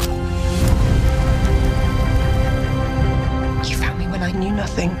 Incinerate them. You found me when I knew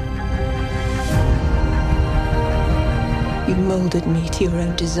nothing. You molded me to your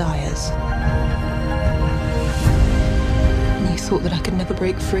own desires. And you thought that I could never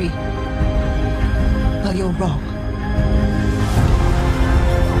break free. Well, you're wrong.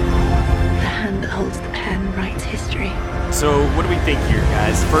 The hand that holds the pen writes history. So what do we think here,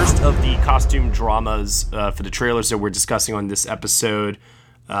 guys? First of the costume dramas for the trailers that we're discussing on this episode.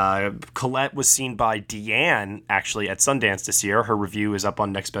 Colette was seen by Deanne, actually, at Sundance this year. Her review is up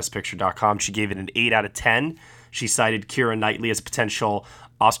on nextbestpicture.com. She gave it an 8 out of 10. She cited Keira Knightley as a potential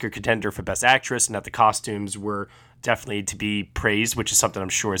Oscar contender for Best Actress, and that the costumes were definitely to be praised, which is something I'm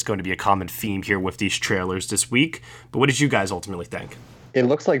sure is going to be a common theme here with these trailers this week. But what did you guys ultimately think? It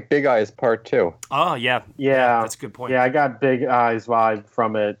looks like Big Eyes Part 2. Oh, yeah. Yeah. That's a good point. Yeah, I got Big Eyes vibe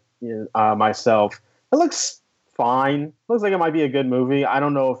from it myself. It looks fine. Looks like it might be a good movie. I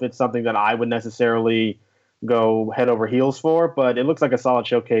don't know if it's something that I would necessarily go head over heels for, but it looks like a solid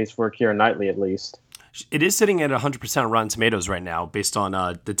showcase for Keira Knightley at least. It is sitting at 100% Rotten Tomatoes right now based on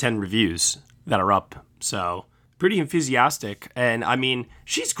the 10 reviews that are up. So pretty enthusiastic. And I mean,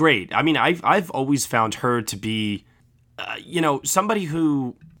 she's great. I mean, I've always found her to be, somebody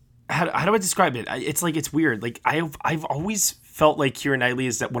who, how do I describe it? It's like, it's weird. Like I've always felt like Keira Knightley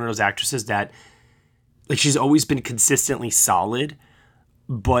is that one of those actresses that, like, she's always been consistently solid,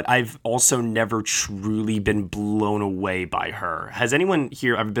 but I've also never truly been blown away by her. Has anyone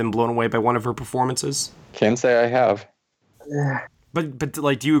here ever been blown away by one of her performances? Can't say I have. But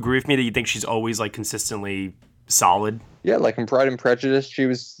like, do you agree with me that you think she's always like consistently solid? Yeah, like in Pride and Prejudice,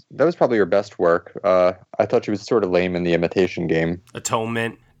 that was probably her best work. I thought she was sort of lame in The Imitation Game.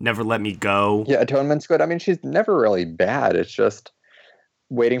 Atonement, Never Let Me Go. Yeah, Atonement's good. I mean, she's never really bad. It's just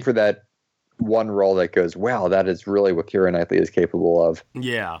waiting for that one role that goes, wow, that is really what Keira Knightley is capable of.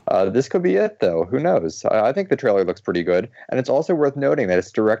 Yeah. This could be it, though. Who knows? I think the trailer looks pretty good. And it's also worth noting that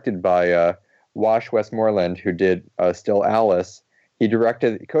it's directed by Wash Westmoreland, who did Still Alice. He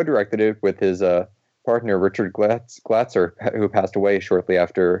co-directed it with his partner, Richard Glatzer, who passed away shortly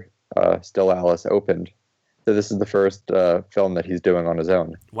after Still Alice opened. So this is the first film that he's doing on his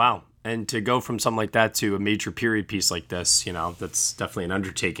own. Wow. And to go from something like that to a major period piece like this, that's definitely an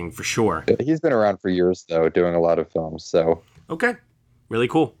undertaking for sure. He's been around for years, though, doing a lot of films. So okay. Really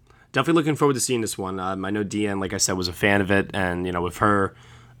cool. Definitely looking forward to seeing this one. I know Deanne, like I said, was a fan of it. And, with her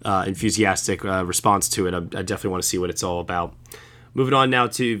enthusiastic response to it, I definitely want to see what it's all about. Moving on now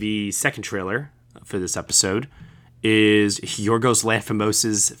to the second trailer for this episode is Yorgos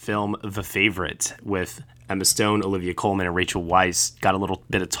Lanthimos' film The Favorite with Emma Stone, Olivia Colman, and Rachel Weisz. Got a little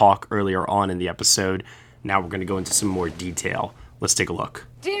bit of talk earlier on in the episode. Now we're going to go into some more detail. Let's take a look.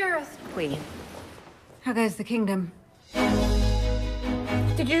 Dearest Queen, how goes the kingdom?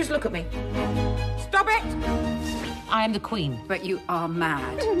 Did you just look at me? Stop it! I am the Queen. But you are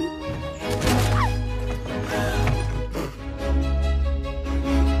mad.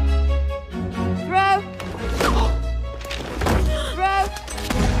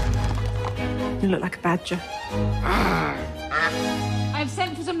 You look like a badger. I've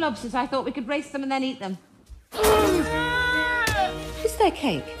sent for some lobsters. I thought we could brace them and then eat them. Is there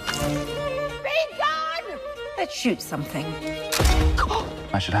cake? Be gone! Let's shoot something.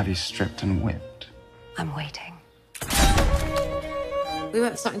 I should have you stripped and whipped. I'm waiting. We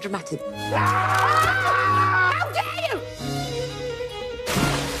went for something dramatic. How dare you!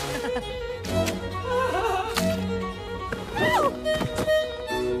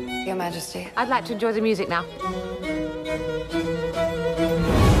 Your Majesty. I'd like to enjoy the music now.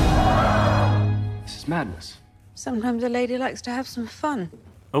 This is madness. Sometimes a lady likes to have some fun.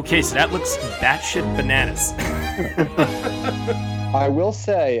 Okay, so that looks batshit bananas. I will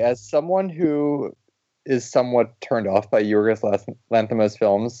say, as someone who is somewhat turned off by Yorgos Lanthimos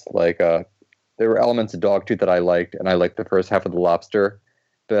films, like there were elements of Dogtooth that I liked, and I liked the first half of The Lobster,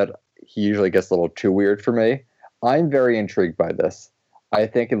 but he usually gets a little too weird for me. I'm very intrigued by this. I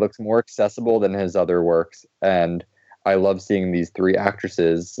think it looks more accessible than his other works, and I love seeing these three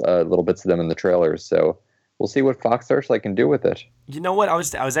actresses, little bits of them in the trailers. So we'll see what Fox Searchlight can do with it. You know what? I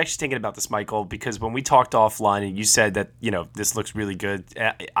was actually thinking about this, Michael, because when we talked offline and you said that, this looks really good,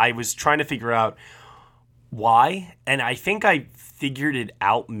 I was trying to figure out why, and I think I figured it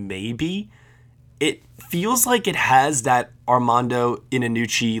out maybe. It feels like it has that Armando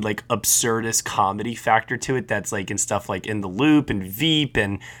Iannucci, like, absurdist comedy factor to it that's, like, in stuff like In the Loop and Veep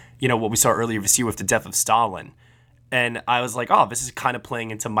and, what we saw earlier this year with The Death of Stalin. And I was like, oh, this is kind of playing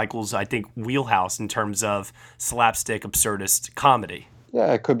into Michael's, I think, wheelhouse in terms of slapstick absurdist comedy.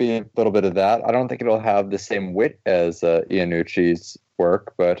 Yeah, it could be a little bit of that. I don't think it'll have the same wit as Iannucci's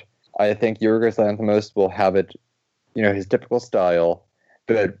work, but I think Yorgos Lanthimos will have it, his typical style,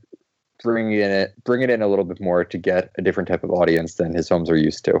 but bring it in a little bit more to get a different type of audience than his films are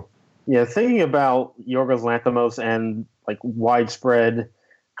used to. Yeah, thinking about Yorgos Lanthimos and like widespread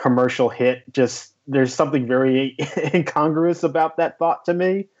commercial hit, just there's something very incongruous about that thought to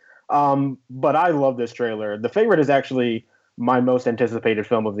me. But I love this trailer. The Favorite is actually my most anticipated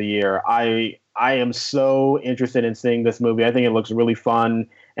film of the year. I am so interested in seeing this movie. I think it looks really fun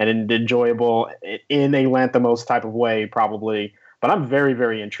and enjoyable in a Lanthimos type of way, probably. But I'm very,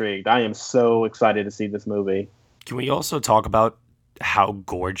 very intrigued. I am so excited to see this movie. Can we also talk about how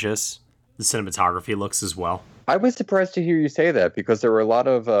gorgeous the cinematography looks as well? I was surprised to hear you say that because there were a lot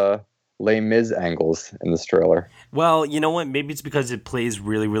of Les Mis angles in this trailer. Well, you know what? Maybe it's because it plays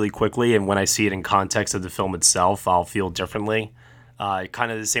really, really quickly, and when I see it in context of the film itself, I'll feel differently.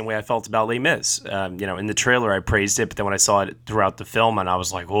 Kind of the same way I felt about Les Mis. In the trailer I praised it, but then when I saw it throughout the film, and I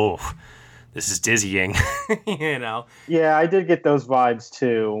was like, oh, this is dizzying, Yeah, I did get those vibes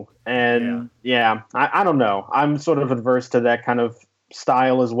too. And I don't know. I'm sort of adverse to that kind of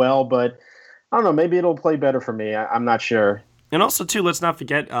style as well, but I don't know. Maybe it'll play better for me. I'm not sure. And also, too, let's not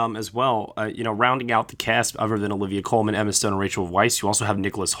forget as well, rounding out the cast other than Olivia Colman, Emma Stone, and Rachel Weisz, you also have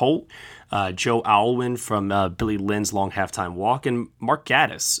Nicholas Hoult, Joe Alwyn from Billy Lynn's Long Halftime Walk, and Mark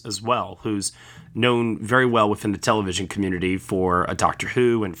Gatiss as well, who's known very well within the television community for Doctor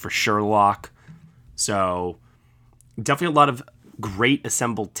Who and for Sherlock. So definitely a lot of great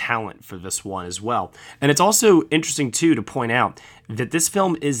assembled talent for this one as well. And it's also interesting, too, to point out that this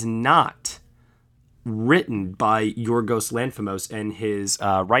film is not written by Yorgos Lanthimos and his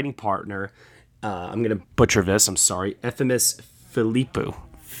writing partner, I'm going to butcher this, I'm sorry, Efthimis Philippou.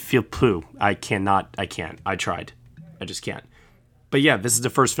 I tried. I just can't. But yeah, this is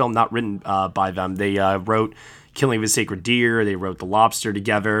the first film not written by them. They wrote Killing of a Sacred Deer, they wrote The Lobster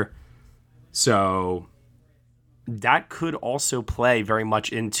together. So that could also play very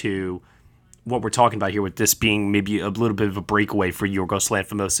much into what we're talking about here, with this being maybe a little bit of a breakaway for Yorgos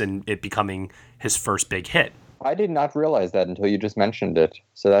Lanthimos and it becoming his first big hit. I did not realize that until you just mentioned it.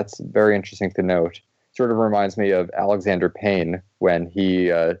 So that's very interesting to note. Sort of reminds me of Alexander Payne when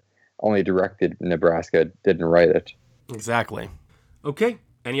he only directed Nebraska, didn't write it. Exactly. Okay.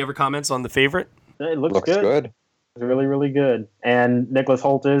 Any other comments on The Favorite? It looks good. It's really, really good. And Nicholas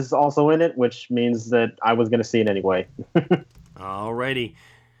Hoult is also in it, which means that I was going to see it anyway. Alrighty.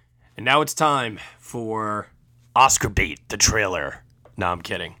 And now it's time for Oscar Bait, the trailer. No, I'm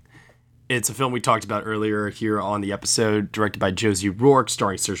kidding. It's a film we talked about earlier here on the episode, directed by Josie Rourke,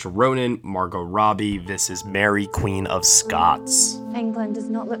 starring Saoirse Ronan, Margot Robbie. This is Mary, Queen of Scots. England does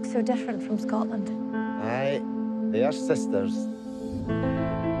not look so different from Scotland. Aye, they are sisters.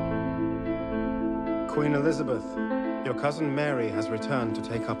 Queen Elizabeth, your cousin Mary has returned to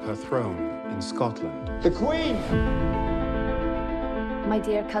take up her throne in Scotland. The Queen! My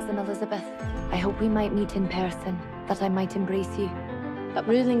dear cousin Elizabeth, I hope we might meet in person, that I might embrace you. But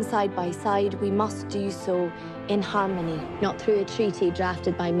ruling side by side, we must do so in harmony, not through a treaty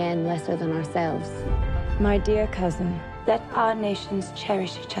drafted by men lesser than ourselves. My dear cousin, let our nations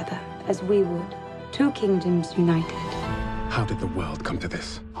cherish each other as we would, two kingdoms united. How did the world come to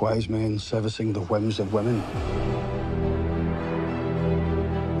this? Wise men servicing the whims of women.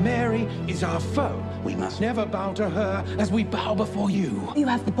 Mary is our foe. We must never bow to her as we bow before you. You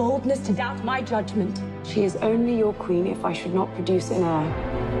have the boldness to doubt my judgment. She is only your queen if I should not produce an heir.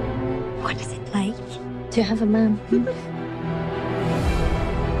 What is it like to have a man?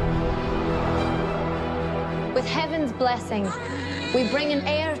 With heaven's blessing, we bring an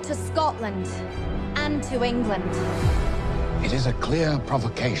heir to Scotland and to England. It is a clear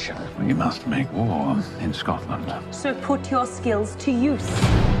provocation. We must make war in Scotland. So put your skills to use.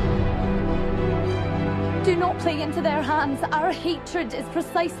 Do not play into their hands. Our hatred is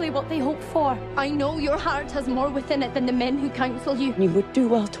precisely what they hope for. I know your heart has more within it than the men who counsel you. You would do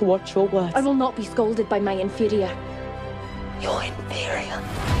well to watch your words. I will not be scolded by my inferior. Your inferior?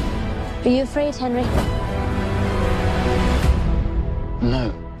 Are you afraid, Henry?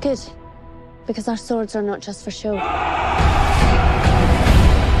 No. Good. Because our swords are not just for show.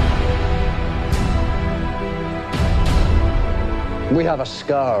 We have a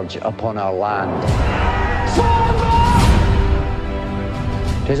scourge upon our land.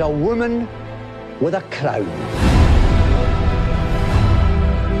 'Tis a woman with a crown.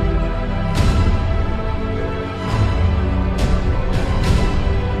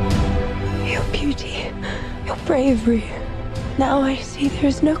 Your beauty, your bravery. Now I see there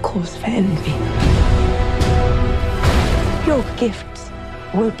is no cause for envy. Your gifts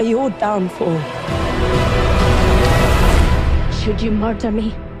will be your downfall. Should you murder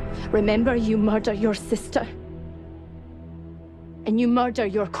me, remember you murder your sister. And you murder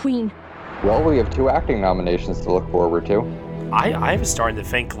your queen. Well, we have 2 acting nominations to look forward to. I was starting to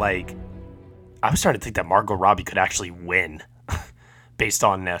think that Margot Robbie could actually win based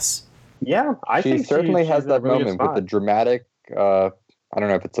on this. Yeah, I think she certainly has that really moment with the dramatic, I don't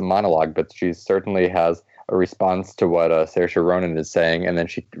know if it's a monologue, but she certainly has a response to what Saoirse Ronan is saying, and then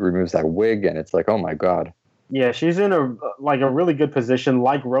she removes that wig, and it's like, oh my god. Yeah, she's in a really good position.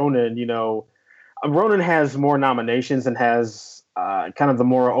 Like Ronan, Ronan has more nominations and has kind of the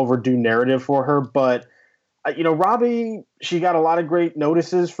more overdue narrative for her. But, Robbie, she got a lot of great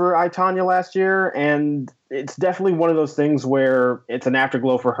notices for I, Tonya last year. And it's definitely one of those things where it's an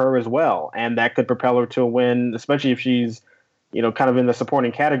afterglow for her as well. And that could propel her to a win, especially if she's, kind of in the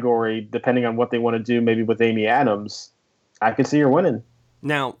supporting category, depending on what they want to do, maybe with Amy Adams. I could see her winning.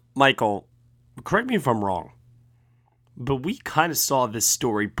 Now, Michael, correct me if I'm wrong, but we kind of saw this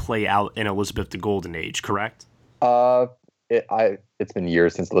story play out in Elizabeth the Golden Age, correct? It's been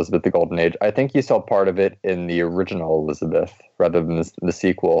years since Elizabeth the Golden Age. I think you saw part of it in the original Elizabeth rather than the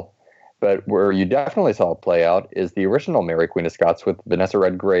sequel. But where you definitely saw it play out is the original Mary Queen of Scots with Vanessa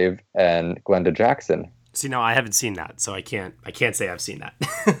Redgrave and Glenda Jackson. See, no, I haven't seen that, so I can't say I've seen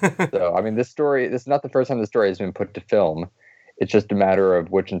that. So, I mean, this is not the first time the story has been put to film. It's just a matter of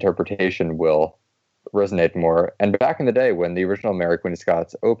which interpretation will resonate more. And back in the day when the original Mary Queen of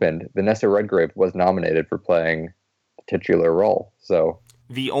Scots opened, Vanessa Redgrave was nominated for playing the titular role. So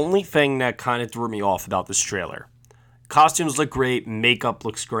the only thing that kind of threw me off about this trailer, costumes look great, makeup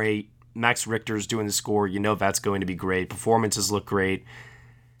looks great, Max Richter's doing the score, that's going to be great, performances look great.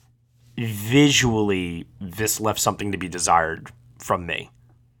 Visually, this left something to be desired from me.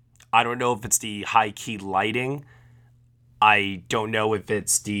 I don't know if it's the high-key lighting. I don't know if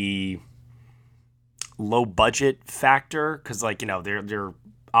it's the low-budget factor, because, they're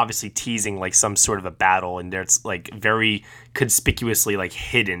obviously teasing, some sort of a battle, and it's, very conspicuously,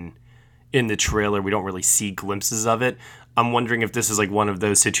 hidden in the trailer. We don't really see glimpses of it. I'm wondering if this is, one of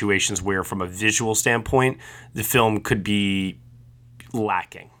those situations where, from a visual standpoint, the film could be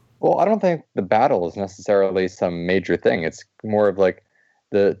lacking. Well, I don't think the battle is necessarily some major thing. It's more of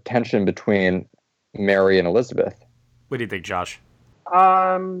the tension between Mary and Elizabeth. What do you think, Josh?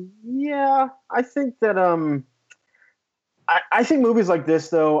 Yeah, I think that I think movies like this,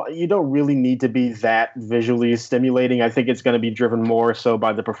 though, you don't really need to be that visually stimulating. I think it's going to be driven more so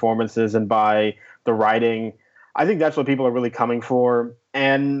by the performances and by the writing. I think that's what people are really coming for.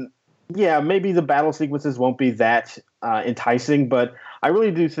 And yeah, maybe the battle sequences won't be that enticing, but I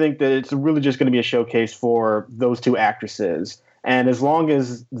really do think that it's really just going to be a showcase for those two actresses. And as long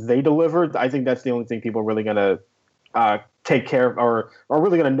as they deliver, I think that's the only thing people are really going to take care of or are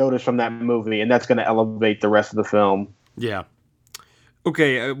really going to notice from that movie, and that's going to elevate the rest of the film. Yeah.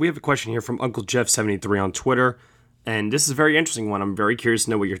 Okay, we have a question here from Uncle Jeff73 on Twitter, and this is a very interesting one. I'm very curious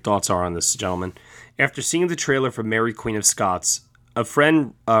to know what your thoughts are on this, gentlemen. After seeing the trailer for Mary Queen of Scots, a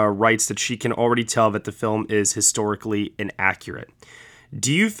friend writes that she can already tell that the film is historically inaccurate.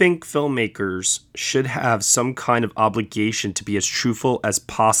 Do you think filmmakers should have some kind of obligation to be as truthful as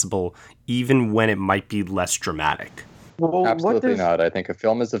possible, even when it might be less dramatic? Well, absolutely not. I think a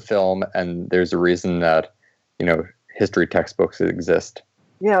film is a film, and there's a reason that, history textbooks exist.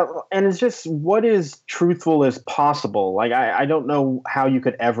 Yeah, and it's just what is truthful as possible. I don't know how you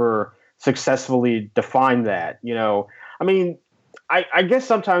could ever successfully define that. I mean, I guess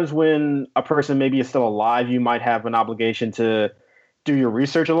sometimes when a person maybe is still alive, you might have an obligation to do your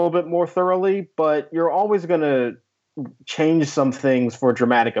research a little bit more thoroughly, but you're always going to change some things for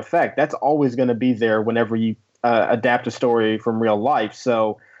dramatic effect. That's always going to be there whenever you adapt a story from real life.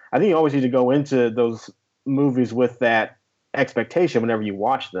 So I think you always need to go into those movies with that expectation whenever you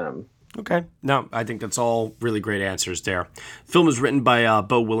watch them. Okay. No, I think that's all really great answers there. The film is written by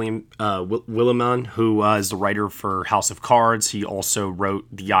Bo Willimon, who is the writer for House of Cards. He also wrote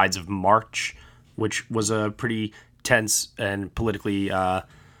The Ides of March, which was a pretty tense and politically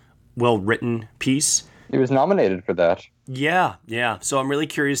well-written piece. He was nominated for that. Yeah. So I'm really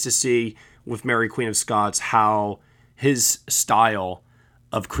curious to see with Mary Queen of Scots how his style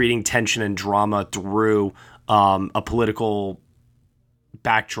of creating tension and drama through a political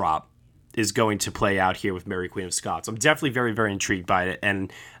backdrop is going to play out here with Mary Queen of Scots. I'm definitely very, very intrigued by it,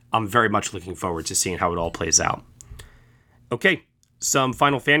 and I'm very much looking forward to seeing how it all plays out. Okay, some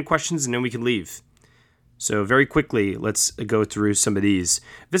final fan questions, and then we can leave. So very quickly, let's go through some of these.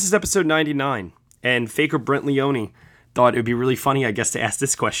 This is episode 99, and Faker Brent Leone thought it would be really funny, I guess, to ask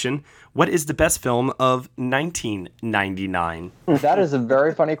this question. What is the best film of 1999? That is a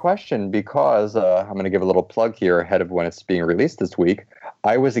very funny question because I'm going to give a little plug here ahead of when it's being released this week.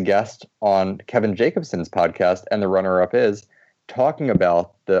 I was a guest on Kevin Jacobson's podcast, and the runner-up is talking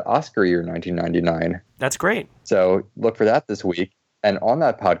about the Oscar year 1999. That's great. So look for that this week. And on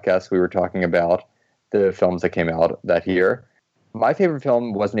that podcast, we were talking about the films that came out that year. My favorite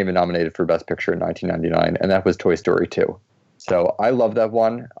film wasn't even nominated for Best Picture in 1999, and that was Toy Story 2. So I love that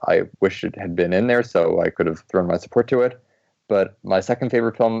one. I wish it had been in there so I could have thrown my support to it. But my second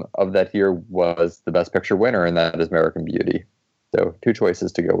favorite film of that year was the Best Picture winner, and that is American Beauty. So 2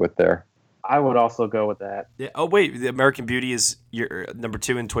 choices to go with there. I would also go with that. Yeah. Oh, wait. The American Beauty is your number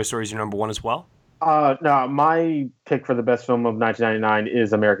 2 and Toy Story is your number 1 as well? No, my pick for the best film of 1999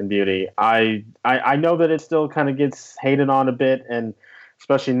 is American Beauty. I know that it still kind of gets hated on a bit, and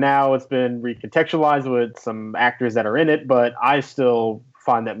especially now it's been recontextualized with some actors that are in it, but I still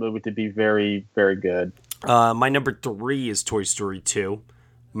find that movie to be very, very good. My number 3 is Toy Story 2.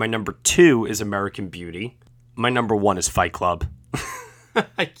 My number 2 is American Beauty. My number 1 is Fight Club.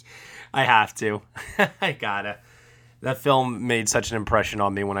 I have to. I gotta. That film made such an impression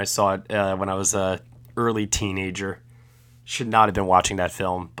on me when I saw it when I was a early teenager. Should not have been watching that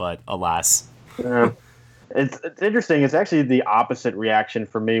film, but alas. It's interesting. It's actually the opposite reaction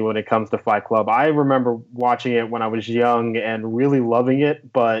for me when it comes to Fight Club. I remember watching it when I was young and really loving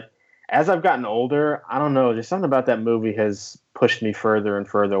it, but as I've gotten older, I don't know, just something about that movie has pushed me further and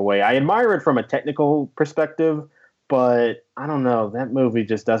further away. I admire it from a technical perspective, but I don't know, that movie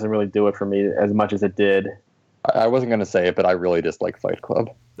just doesn't really do it for me as much as it did. I wasn't going to say it, but I really dislike Fight Club.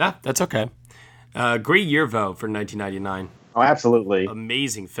 That's okay. Great year, though, for 1999. Oh, absolutely.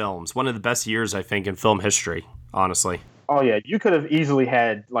 Amazing films. One of the best years, I think, in film history, honestly. Oh, yeah. You could have easily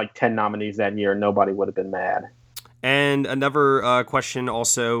had like 10 nominees that year and nobody would have been mad. And another question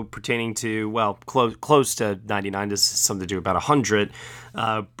also pertaining to, well, close to 99. This is something to do about 100.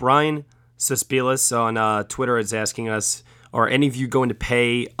 Brian Suspilis on Twitter is asking us, are any of you going to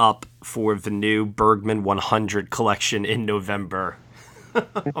pay up for the new Bergman 100 collection in November?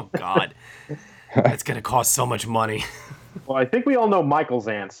 Oh, God. It's going to cost so much money. Well, I think we all know Michael's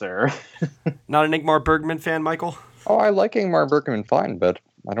answer. Not an Ingmar Bergman fan, Michael? Oh, I like Ingmar Bergman fine, but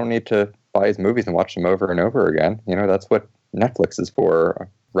I don't need to buy his movies and watch them over and over again. You know, that's what Netflix is for,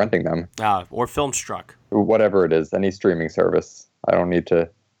 renting them. Or Filmstruck. Whatever it is, any streaming service. I don't need to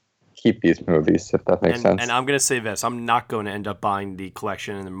keep these movies, if that makes sense. And I'm going to say this. I'm not going to end up buying the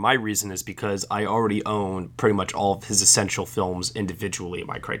collection. And my reason is because I already own pretty much all of his essential films individually in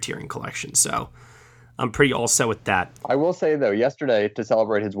my Criterion collection. So I'm pretty all set with that. I will say, though, yesterday, to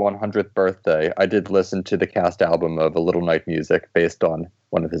celebrate his 100th birthday, I did listen to the cast album of A Little Night Music based on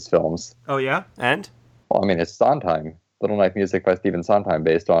one of his films. Oh, yeah? And? Well, I mean, it's Sondheim. Little Night Music by Stephen Sondheim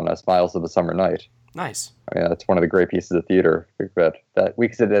based on Smiles of a Summer Night. Nice. I mean, that's one of the great pieces of theater that we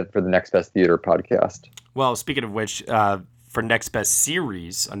considered for the Next Best Theater podcast. Well, speaking of which, for Next Best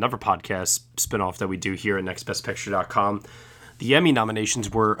Series, another podcast spinoff that we do here at nextbestpicture.com, the Emmy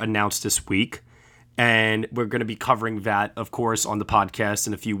nominations were announced this week. And we're going to be covering that, of course, on the podcast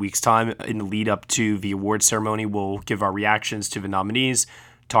in a few weeks' time. In the lead up to the award ceremony, we'll give our reactions to the nominees,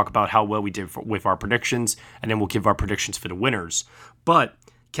 talk about how well we did with our predictions, and then we'll give our predictions for the winners. But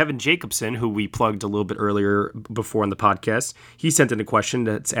Kevin Jacobson, who we plugged a little bit earlier before on the podcast, he sent in a question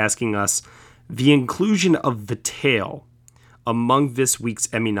that's asking us, the inclusion of The Tale among this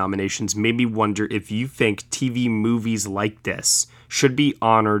week's Emmy nominations made me wonder if you think TV movies like this should be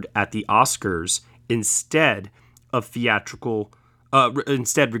honored at the Oscars instead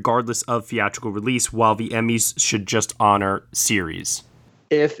regardless of theatrical release, while the Emmys should just honor series.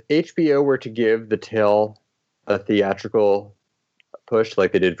 If HBO were to give The Tale a theatrical push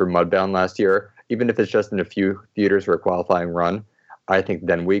like they did for Mudbound last year, even if it's just in a few theaters for a qualifying run, I think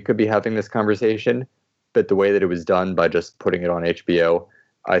then we could be having this conversation. But the way that it was done by just putting it on HBO,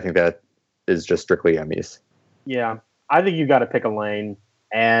 I think that is just strictly Emmys. Yeah, I think you got to pick a lane.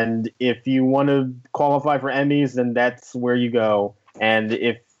 And if you want to qualify for Emmys, then that's where you go. And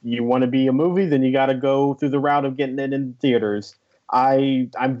if you want to be a movie, then you got to go through the route of getting it in theaters.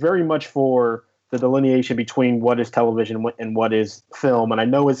 I'm very much for the delineation between what is television and what is film. And I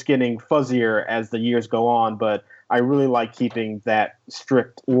know it's getting fuzzier as the years go on, but I really like keeping that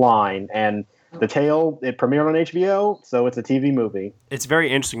strict line. And The Tale, it premiered on HBO, so it's a TV movie. It's very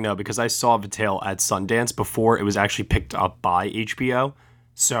interesting, though, because I saw The Tale at Sundance before it was actually picked up by HBO.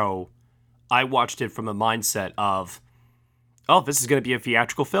 So I watched it from a mindset of, oh, this is going to be a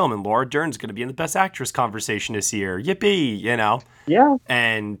theatrical film, and Laura Dern's going to be in the Best Actress conversation this year. Yippee, you know? Yeah.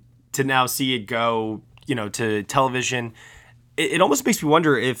 And to now see it go, to television, it almost makes me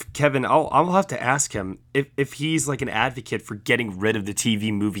wonder if Kevin, I'll have to ask him if he's like an advocate for getting rid of the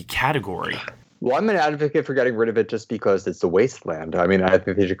TV movie category. Well, I'm an advocate for getting rid of it just because it's a wasteland. I mean, I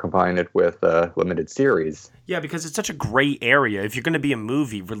think they should combine it with limited series. Yeah, because it's such a gray area. If you're going to be a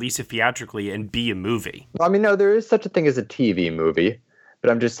movie, release it theatrically and be a movie. I mean, no, there is such a thing as a TV movie.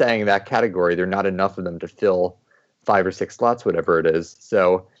 But I'm just saying that category, there are not enough of them to fill 5 or 6 slots, whatever it is.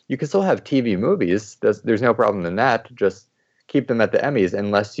 So you can still have TV movies. There's no problem in that. Just keep them at the Emmys.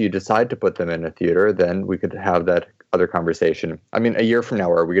 Unless you decide to put them in a theater, then we could have that other conversation. I mean, a year from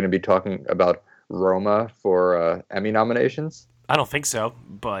now, are we going to be talking about Roma for Emmy nominations? I don't think so,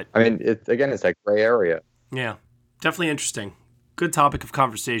 but I mean, it's that gray area. Yeah, definitely interesting. Good topic of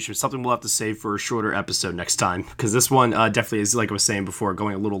conversation. Something we'll have to save for a shorter episode next time, because this one definitely is, like I was saying before,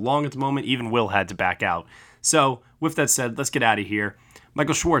 going a little long at the moment. Even Will had to back out. So with that said, let's get out of here.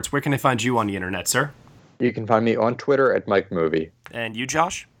 Michael Schwartz, where can I find you on the internet, sir? You can find me on Twitter at MikeMovie. And you,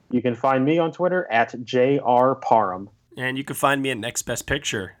 Josh? You can find me on Twitter at JRParham. And you can find me at Next Best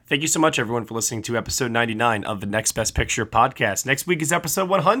Picture. Thank you so much, everyone, for listening to episode 99 of the Next Best Picture podcast. Next week is episode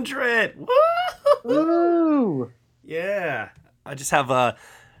 100. Woo! Yeah. I just have I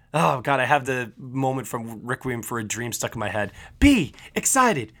have the moment from Requiem for a Dream stuck in my head. Be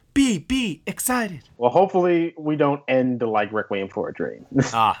excited. Be excited. Well, hopefully we don't end like Requiem for a Dream.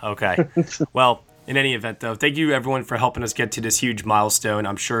 Okay. Well, in any event, though, thank you, everyone, for helping us get to this huge milestone.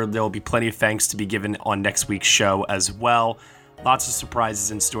 I'm sure there will be plenty of thanks to be given on next week's show as well. Lots of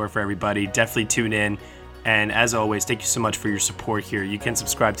surprises in store for everybody. Definitely tune in. And as always, thank you so much for your support here. You can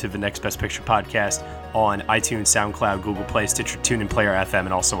subscribe to the Next Best Picture podcast on iTunes, SoundCloud, Google Play, Stitcher, TuneIn, Player FM,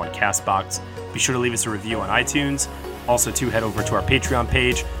 and also on CastBox. Be sure to leave us a review on iTunes. Also, head over to our Patreon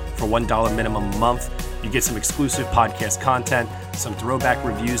page for $1 minimum a month. You get some exclusive podcast content, some throwback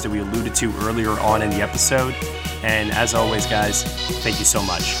reviews that we alluded to earlier on in the episode. And as always, guys, thank you so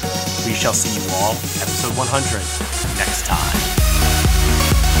much. We shall see you all, episode 100, next time.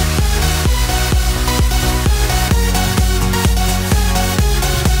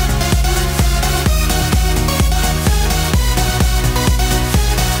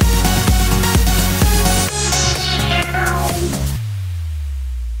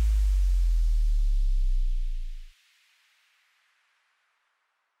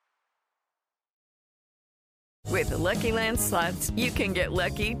 With the Lucky Land Slots, you can get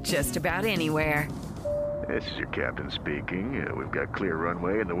lucky just about anywhere. This is your captain speaking. We've got clear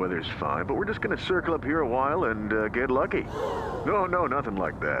runway and the weather's fine, but we're just going to circle up here a while and get lucky. No, nothing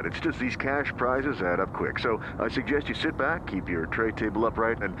like that. It's just these cash prizes add up quick. So I suggest you sit back, keep your tray table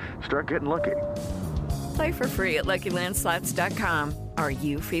upright, and start getting lucky. Play for free at LuckyLandSlots.com. Are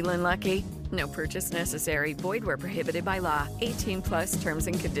you feeling lucky? No purchase necessary. Void where prohibited by law. 18+ terms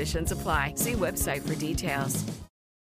and conditions apply. See website for details.